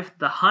 5,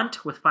 The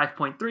Hunt with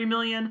 5.3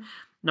 million.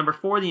 Number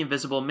 4, The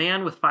Invisible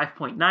Man with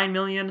 5.9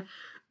 million.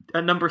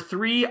 At number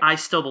 3, I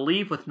Still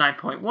Believe with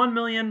 9.1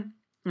 million.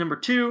 Number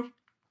 2,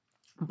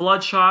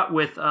 Bloodshot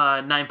with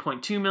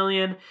 9.2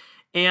 million.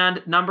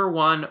 And number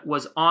 1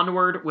 was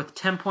Onward with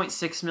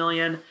 10.6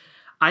 million.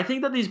 I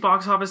think that these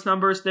box office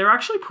numbers, they're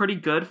actually pretty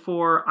good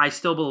for I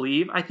Still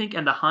Believe, I think,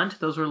 and The Hunt.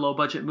 Those were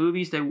low-budget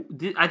movies.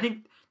 I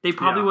think they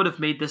probably would have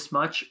made this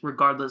much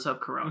regardless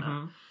of Corona.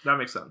 Mm-hmm. That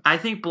makes sense. I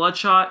think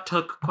Bloodshot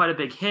took quite a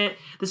big hit.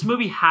 This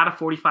movie had a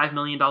 $45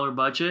 million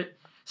budget,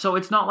 so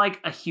it's not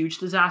like a huge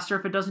disaster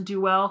if it doesn't do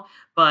well,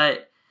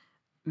 but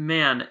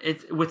man,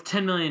 with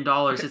 $10 million,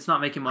 it's not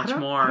making much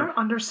more. I don't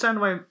understand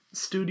why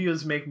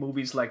studios make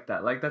movies like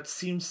that. Like, that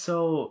seems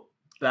so...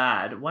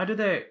 bad. Why do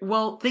they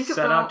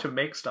set out to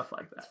make stuff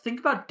like that? Think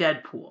about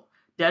Deadpool.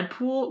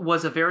 Deadpool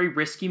was a very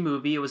risky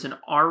movie. It was an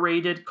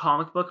R-rated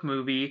comic book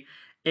movie,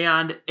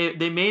 and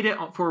they made it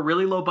for a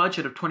really low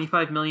budget of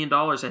 $25 million,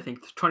 I think.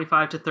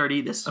 25 to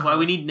 30. This is why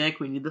we need Nick.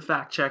 We need the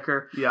fact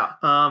checker. Yeah.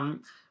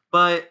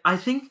 But I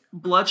think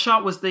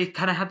Bloodshot they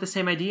kind of had the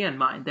same idea in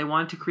mind. They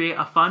wanted to create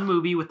a fun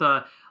movie with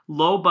a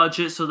low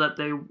budget so that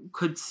they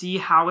could see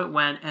how it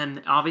went,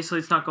 and obviously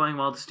it's not going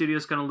well. The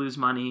studio's going to lose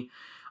money.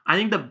 I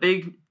think the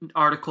big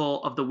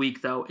article of the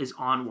week, though, is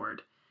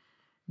Onward.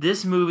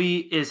 this movie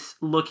is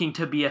looking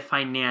to be a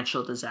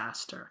financial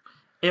disaster.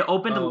 It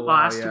opened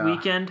last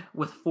weekend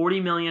with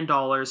 $40 million,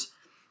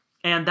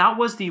 and that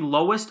was the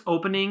lowest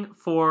opening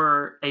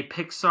for a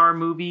Pixar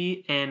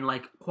movie in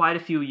like quite a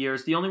few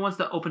years. The only ones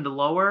that opened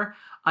lower,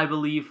 I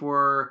believe,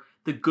 were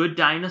The Good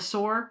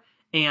Dinosaur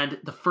and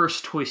the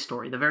first Toy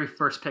Story, the very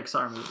first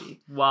Pixar movie.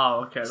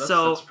 Wow, okay. That's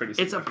pretty significant.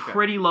 It's a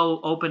pretty low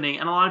opening,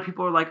 and a lot of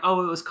people are like,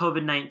 oh, it was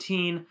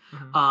COVID-19.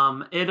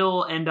 Mm-hmm.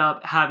 It'll end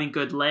up having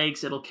good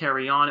legs. It'll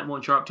carry on. It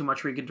won't drop too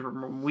much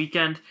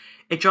weekend.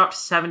 It dropped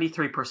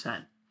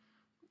 73%.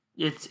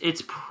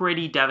 It's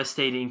pretty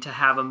devastating to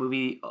have a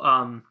movie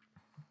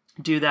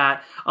do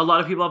that. A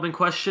lot of people have been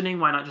questioning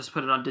why not just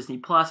put it on Disney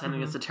Plus. I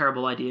think it's a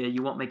terrible idea.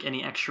 You won't make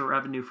any extra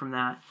revenue from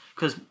that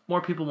because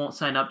more people won't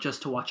sign up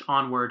just to watch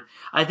Onward.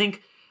 I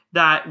think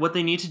that what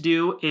they need to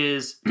do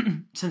is,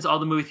 since all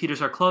the movie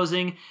theaters are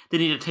closing, they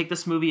need to take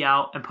this movie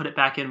out and put it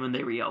back in when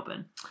they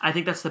reopen. I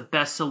think that's the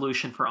best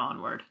solution for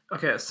Onward.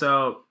 Okay,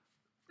 so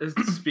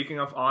speaking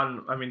of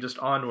just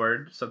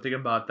Onward, something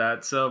about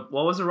that. So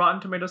what was the Rotten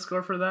Tomatoes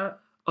score for that?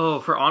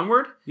 Oh, for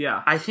Onward?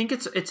 Yeah. I think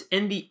it's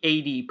in the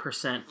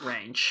 80%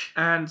 range.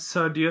 And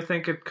so do you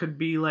think it could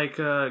be like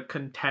a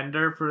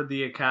contender for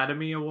the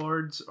Academy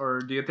Awards? Or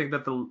do you think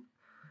that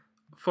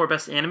for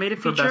Best Animated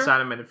Feature? For Best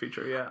Animated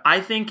Feature, yeah. I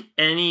think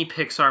any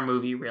Pixar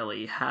movie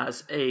really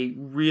has a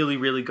really,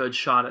 really good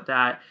shot at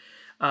that.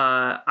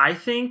 I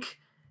think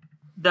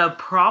the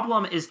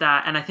problem is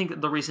that, and I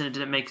think the reason it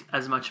didn't make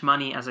as much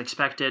money as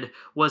expected,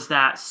 was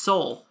that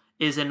Soul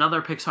is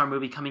another Pixar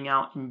movie coming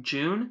out in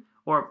June,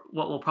 or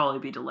what will probably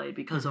be delayed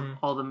because of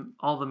all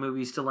the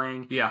movies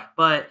delaying. Yeah.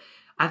 But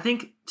I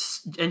think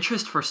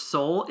interest for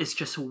Soul is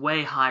just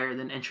way higher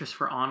than interest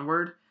for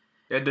Onward.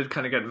 It did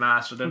kind of get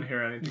masked. I didn't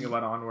hear anything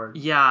about Onward.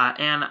 Yeah,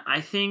 and I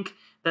think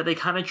that they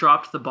kind of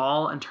dropped the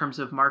ball in terms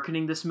of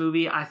marketing this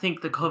movie. I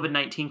think the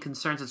COVID-19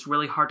 concerns, it's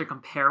really hard to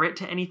compare it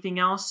to anything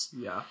else.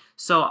 Yeah.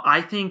 So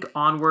I think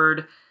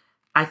Onward,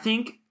 I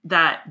think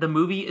that the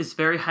movie is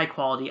very high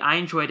quality. I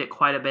enjoyed it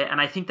quite a bit,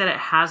 and I think that it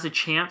has a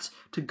chance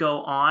to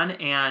go on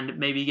and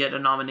maybe get a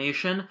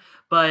nomination.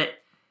 But,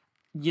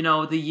 you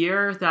know, the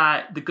year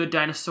that The Good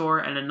Dinosaur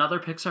and another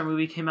Pixar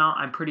movie came out,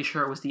 I'm pretty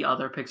sure it was the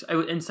other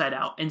Pixar. Inside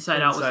Out.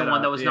 Inside Out was the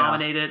one that was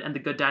nominated, and The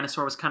Good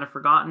Dinosaur was kind of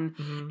forgotten.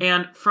 Mm-hmm.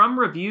 And from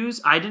reviews,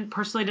 I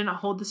personally didn't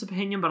hold this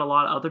opinion, but a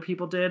lot of other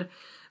people did,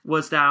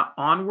 was that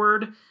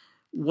Onward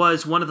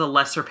was one of the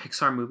lesser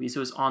Pixar movies. It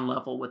was on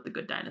level with The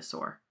Good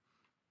Dinosaur.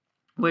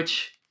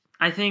 Which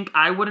I think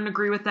I wouldn't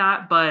agree with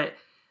that, but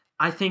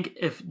I think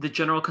if the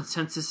general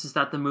consensus is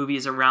that the movie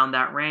is around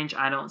that range,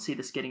 I don't see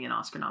this getting an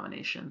Oscar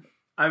nomination.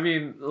 I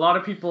mean, a lot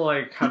of people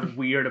like have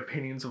weird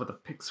opinions about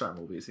the Pixar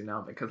movies, you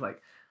know, because like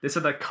they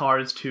said that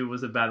Cars 2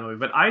 was a bad movie,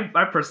 but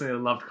I personally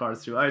loved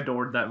Cars 2. I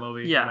adored that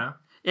movie. Yeah. You know?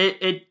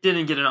 It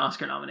didn't get an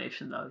Oscar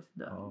nomination though.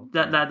 Oh,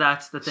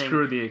 that's the thing.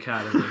 Screw the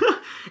Academy.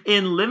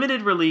 In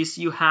limited release,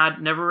 you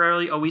had Never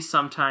Rarely Always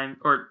Sometime,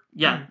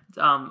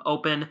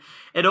 open.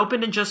 It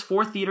opened in just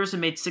 4 theaters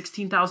and made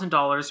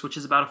 $16,000, which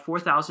is about a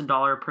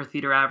 $4,000 per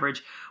theater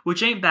average,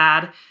 which ain't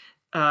bad.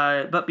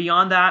 But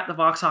beyond that, the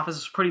box office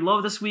was pretty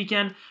low this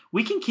weekend.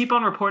 We can keep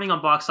on reporting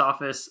on box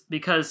office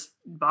because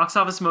Box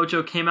Office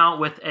Mojo came out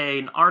with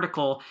an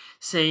article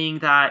saying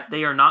that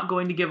they are not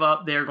going to give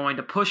up. They are going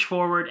to push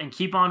forward and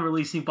keep on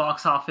releasing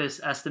box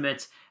office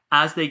estimates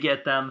as they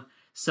get them.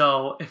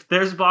 So if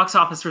there's box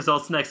office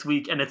results next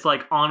week and it's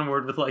like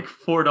Onward with like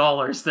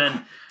 $4,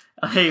 then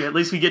hey, at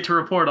least we get to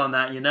report on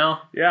that, you know?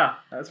 Yeah,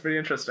 that's pretty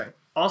interesting.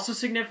 Also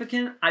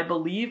significant, I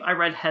believe I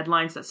read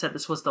headlines that said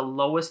this was the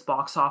lowest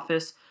box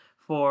office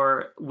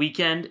for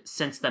weekend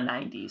since the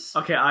 90s.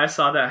 Okay, I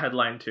saw that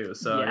headline too,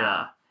 so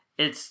yeah.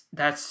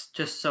 That's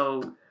just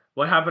so...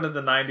 What happened in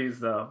the 90s,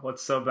 though?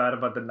 What's so bad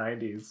about the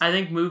 90s? I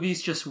think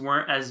movies just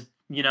weren't as,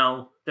 you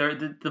know,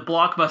 the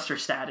blockbuster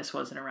status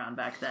wasn't around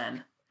back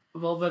then.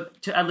 Well,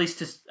 but at least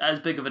to as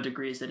big of a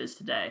degree as it is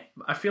today.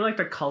 I feel like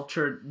the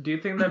culture... Do you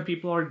think that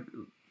people are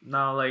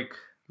now, like...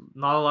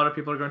 Not a lot of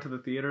people are going to the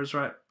theaters,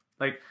 right?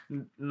 Like,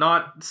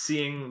 not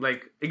seeing...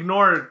 Like,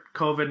 ignore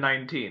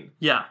COVID-19.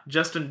 Yeah.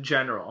 Just in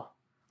general.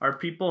 Are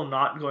people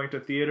not going to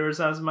theaters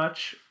as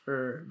much?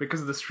 Or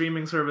because of the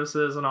streaming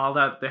services and all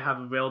that they have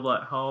available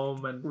at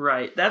home? And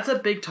right. That's a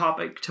big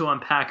topic to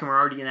unpack, and we're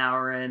already an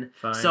hour in.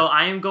 Fine. So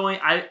I am going...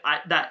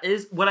 that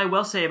is... What I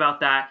will say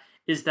about that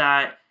is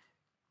that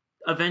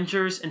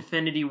Avengers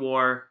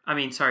Endgame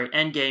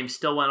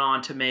still went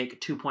on to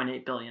make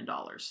 $2.8 billion.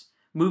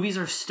 Movies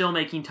are still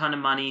making a ton of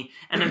money.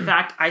 And in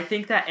fact, I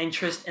think that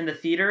interest in the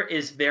theater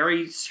is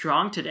very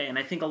strong today. And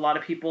I think a lot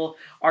of people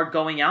are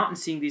going out and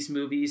seeing these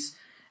movies.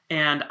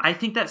 And I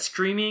think that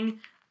streaming,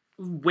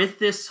 with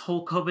this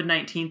whole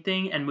COVID-19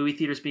 thing and movie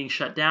theaters being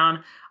shut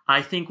down,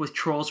 I think with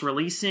Trolls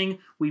releasing,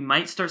 we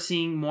might start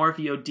seeing more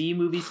VOD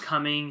movies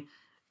coming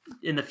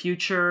in the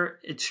future.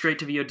 It's straight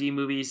to VOD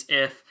movies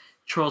if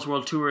Trolls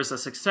World Tour is a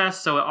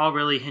success. So it all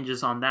really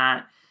hinges on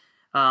that.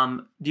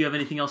 Do you have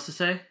anything else to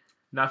say?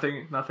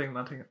 Nothing.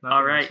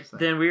 All right, else to say.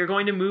 then we are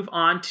going to move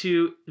on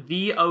to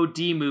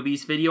VOD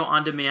movies, video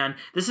on demand.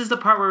 This is the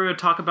part where we're going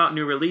to talk about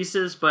new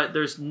releases, but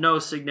there's no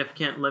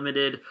significant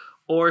limited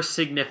or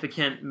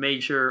significant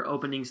major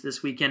openings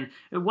this weekend.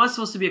 It was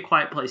supposed to be A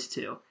Quiet Place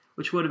 2,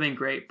 which would have been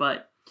great,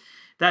 but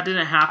that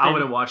didn't happen. I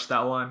would have watched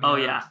that one. Oh,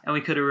 yeah. And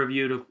we could have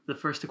reviewed the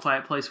first A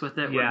Quiet Place with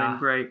it. Would have been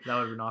great. That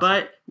would have been awesome.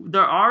 But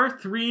there are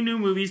 3 new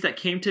movies that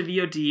came to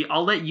VOD.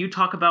 I'll let you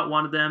talk about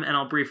one of them, and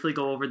I'll briefly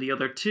go over the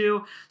other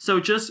 2. So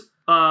just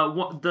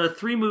the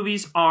 3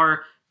 movies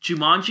are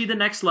Jumanji: The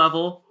Next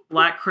Level,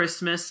 Black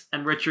Christmas,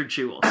 and Richard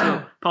Jewell.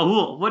 So,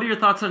 Paul, what are your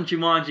thoughts on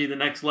Jumanji: The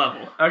Next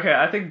Level? Okay,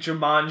 I think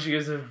Jumanji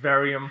is a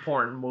very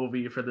important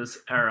movie for this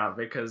era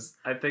because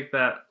I think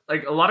that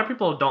like a lot of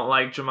people don't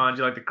like Jumanji.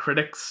 Like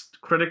the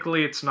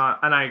critically, it's not,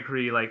 and I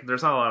agree. Like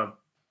there's not a lot of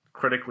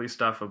critically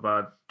stuff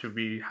about to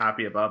be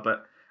happy about,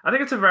 but I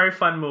think it's a very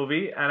fun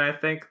movie, and I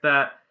think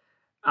that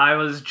it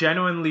was a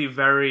genuinely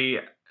very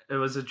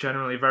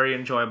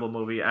enjoyable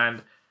movie.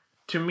 And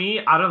to me,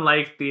 I don't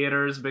like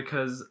theaters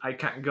because I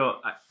can't go.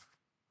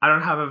 I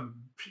don't have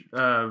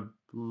a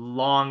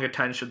long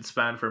attention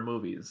span for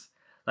movies.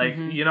 Like,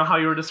 you know how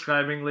you were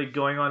describing, like,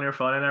 going on your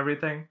phone and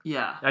everything?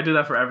 Yeah. I do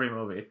that for every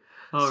movie.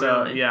 Oh,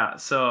 so, really? Yeah,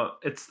 so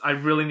I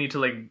really need to,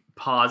 like,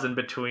 pause in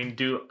between,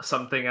 do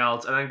something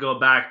else, and then go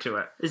back to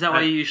it. Is that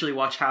why you usually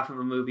watch half of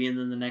a movie and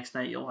then the next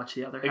night you'll watch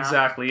the other half?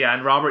 Exactly, yeah,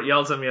 and Robert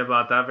yells at me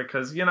about that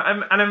because, you know,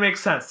 and it makes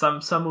sense.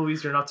 Some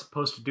movies you're not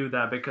supposed to do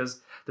that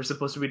because they're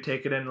supposed to be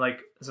taken in, like,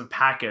 as a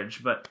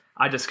package, but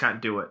I just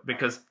can't do it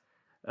because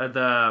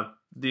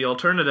the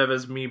alternative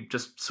is me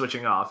just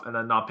switching off and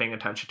then not paying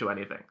attention to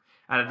anything.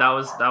 And that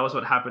was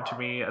what happened to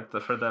me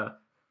for the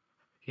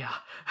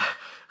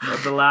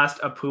last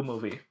Apu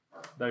movie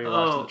that we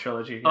watched in the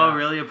trilogy. Yeah. Oh,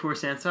 really? Apu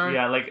Sansar?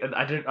 Yeah, like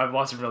I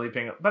wasn't really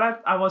paying,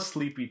 but I was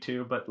sleepy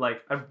too. But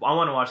like I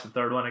want to watch the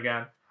third one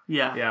again.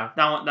 Yeah.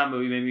 That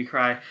movie made me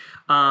cry.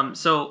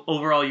 So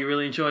overall, you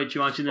really enjoyed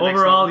Jumanji: The Next Level?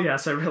 Overall,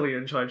 yes, I really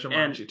enjoyed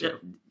Jumanji too.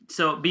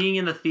 So being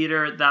in the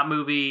theater, that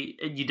movie,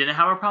 you didn't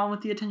have a problem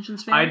with the attention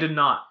span? I did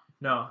not.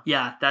 No.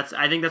 Yeah,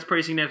 I think that's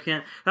pretty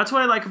significant. That's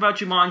what I like about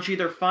Jumanji.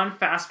 They're fun,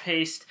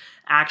 fast-paced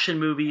action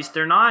movies.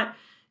 They're not,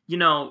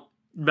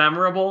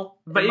 memorable,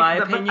 in my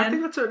opinion. But I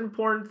think that's an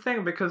important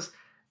thing because,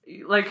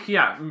 like,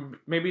 yeah,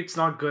 maybe it's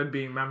not good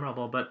being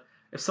memorable, but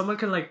if someone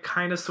can, like,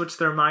 kind of switch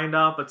their mind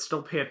up but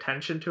still pay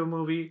attention to a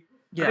movie,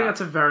 I think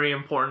that's a very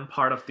important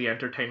part of the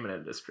entertainment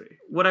industry.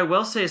 What I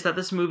will say is that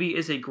this movie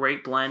is a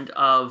great blend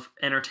of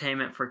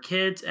entertainment for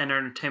kids and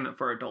entertainment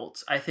for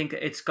adults. I think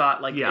it's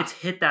got, it's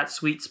hit that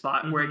sweet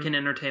spot where it can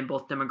entertain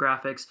both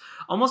demographics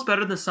almost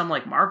better than some,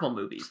 like, Marvel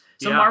movies.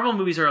 Some Marvel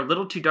movies are a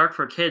little too dark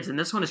for kids, and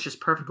this one is just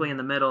perfectly in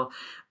the middle.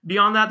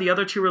 Beyond that, the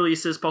other 2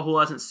 releases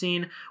Pahul hasn't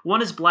seen.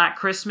 One is Black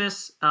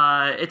Christmas.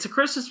 It's a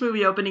Christmas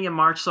movie opening in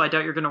March, so I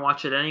doubt you're going to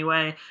watch it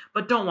anyway.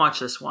 But don't watch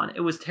this one. It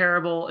was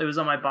terrible. It was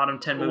on my bottom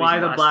 10 movies last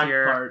year. Why the black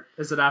part?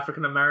 Is it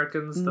African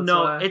Americans?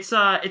 No,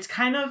 it's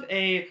kind of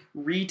a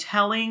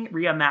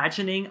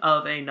reimagining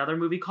of another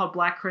movie called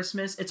Black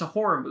Christmas. It's a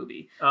horror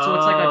movie, so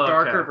it's like a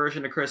darker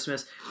version of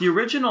Christmas. The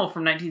original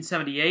from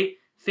 1978,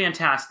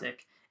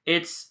 fantastic.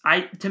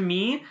 To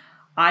me,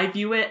 I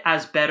view it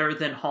as better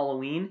than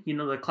Halloween. You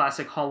know, the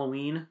classic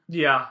Halloween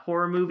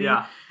horror movie.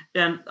 Yeah.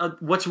 And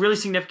what's really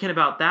significant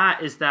about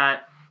that is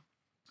that,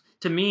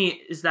 to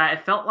me, is that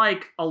it felt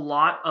like a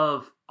lot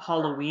of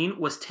Halloween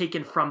was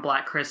taken from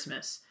Black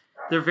Christmas.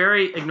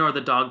 Ignore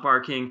the dog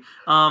barking.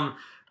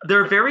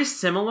 They're very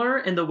similar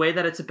in the way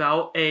that it's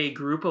about a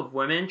group of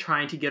women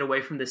trying to get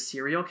away from this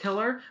serial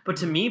killer. But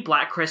to me,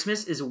 Black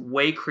Christmas is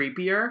way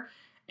creepier.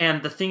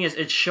 And the thing is,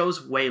 it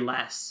shows way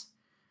less.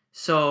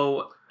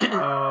 So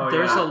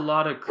there's a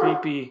lot of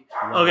creepy...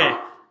 Okay.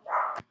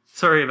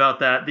 Sorry about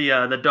that.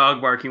 The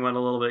dog barking went a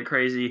little bit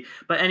crazy.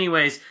 But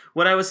anyways,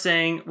 what I was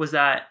saying was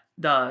that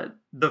the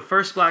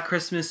first Black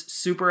Christmas,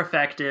 super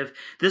effective.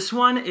 This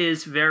one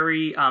is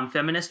very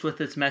feminist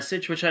with its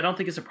message, which I don't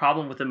think is a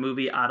problem with the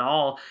movie at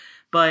all.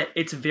 But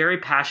it's very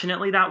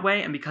passionately that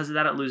way, and because of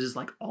that, it loses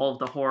like all of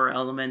the horror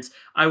elements.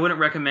 I wouldn't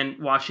recommend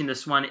watching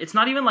this one. It's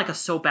not even like a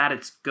so bad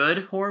it's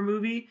good horror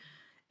movie.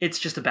 It's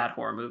just a bad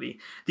horror movie.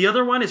 The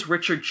other one is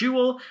Richard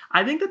Jewell.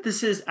 I think that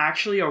this is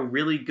actually a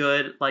really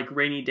good, like,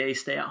 rainy day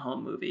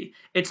stay-at-home movie.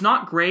 It's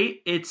not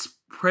great. It's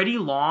pretty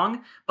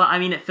long, but, I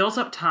mean, it fills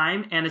up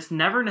time, and it's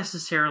never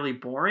necessarily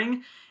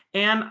boring,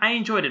 and I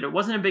enjoyed it. It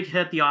wasn't a big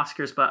hit at the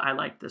Oscars, but I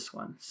liked this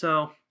one.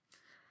 So,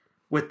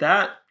 with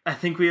that, I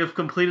think we have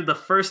completed the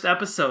first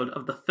episode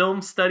of the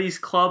Film Studies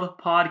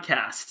Club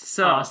podcast.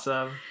 So,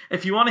 awesome.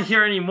 If you want to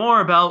hear any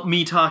more about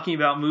me talking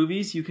about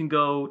movies, you can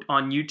go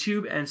on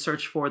YouTube and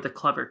search for The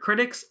Clever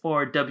Critics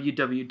or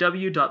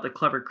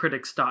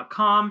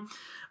www.theclevercritics.com.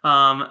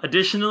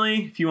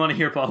 Additionally, if you want to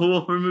hear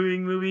Pahul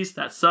reviewing movies,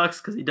 that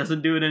sucks because he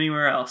doesn't do it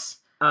anywhere else.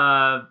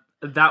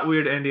 That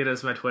Weird Indian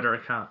is my Twitter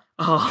account.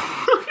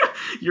 Oh,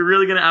 you're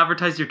really going to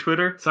advertise your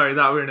Twitter? Sorry,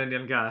 That Weird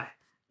Indian guy.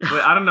 Wait,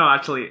 I don't know,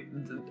 actually.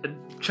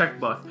 Check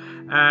both.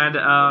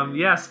 And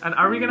yes, and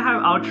are we gonna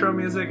have outro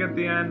music at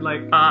the end?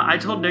 Like, I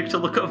told Nick to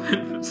look up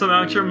some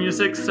outro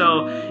music,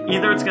 so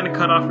either it's gonna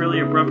cut off really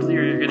abruptly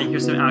or you're gonna hear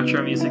some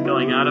outro music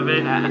going out of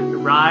it.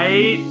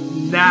 right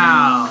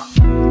now.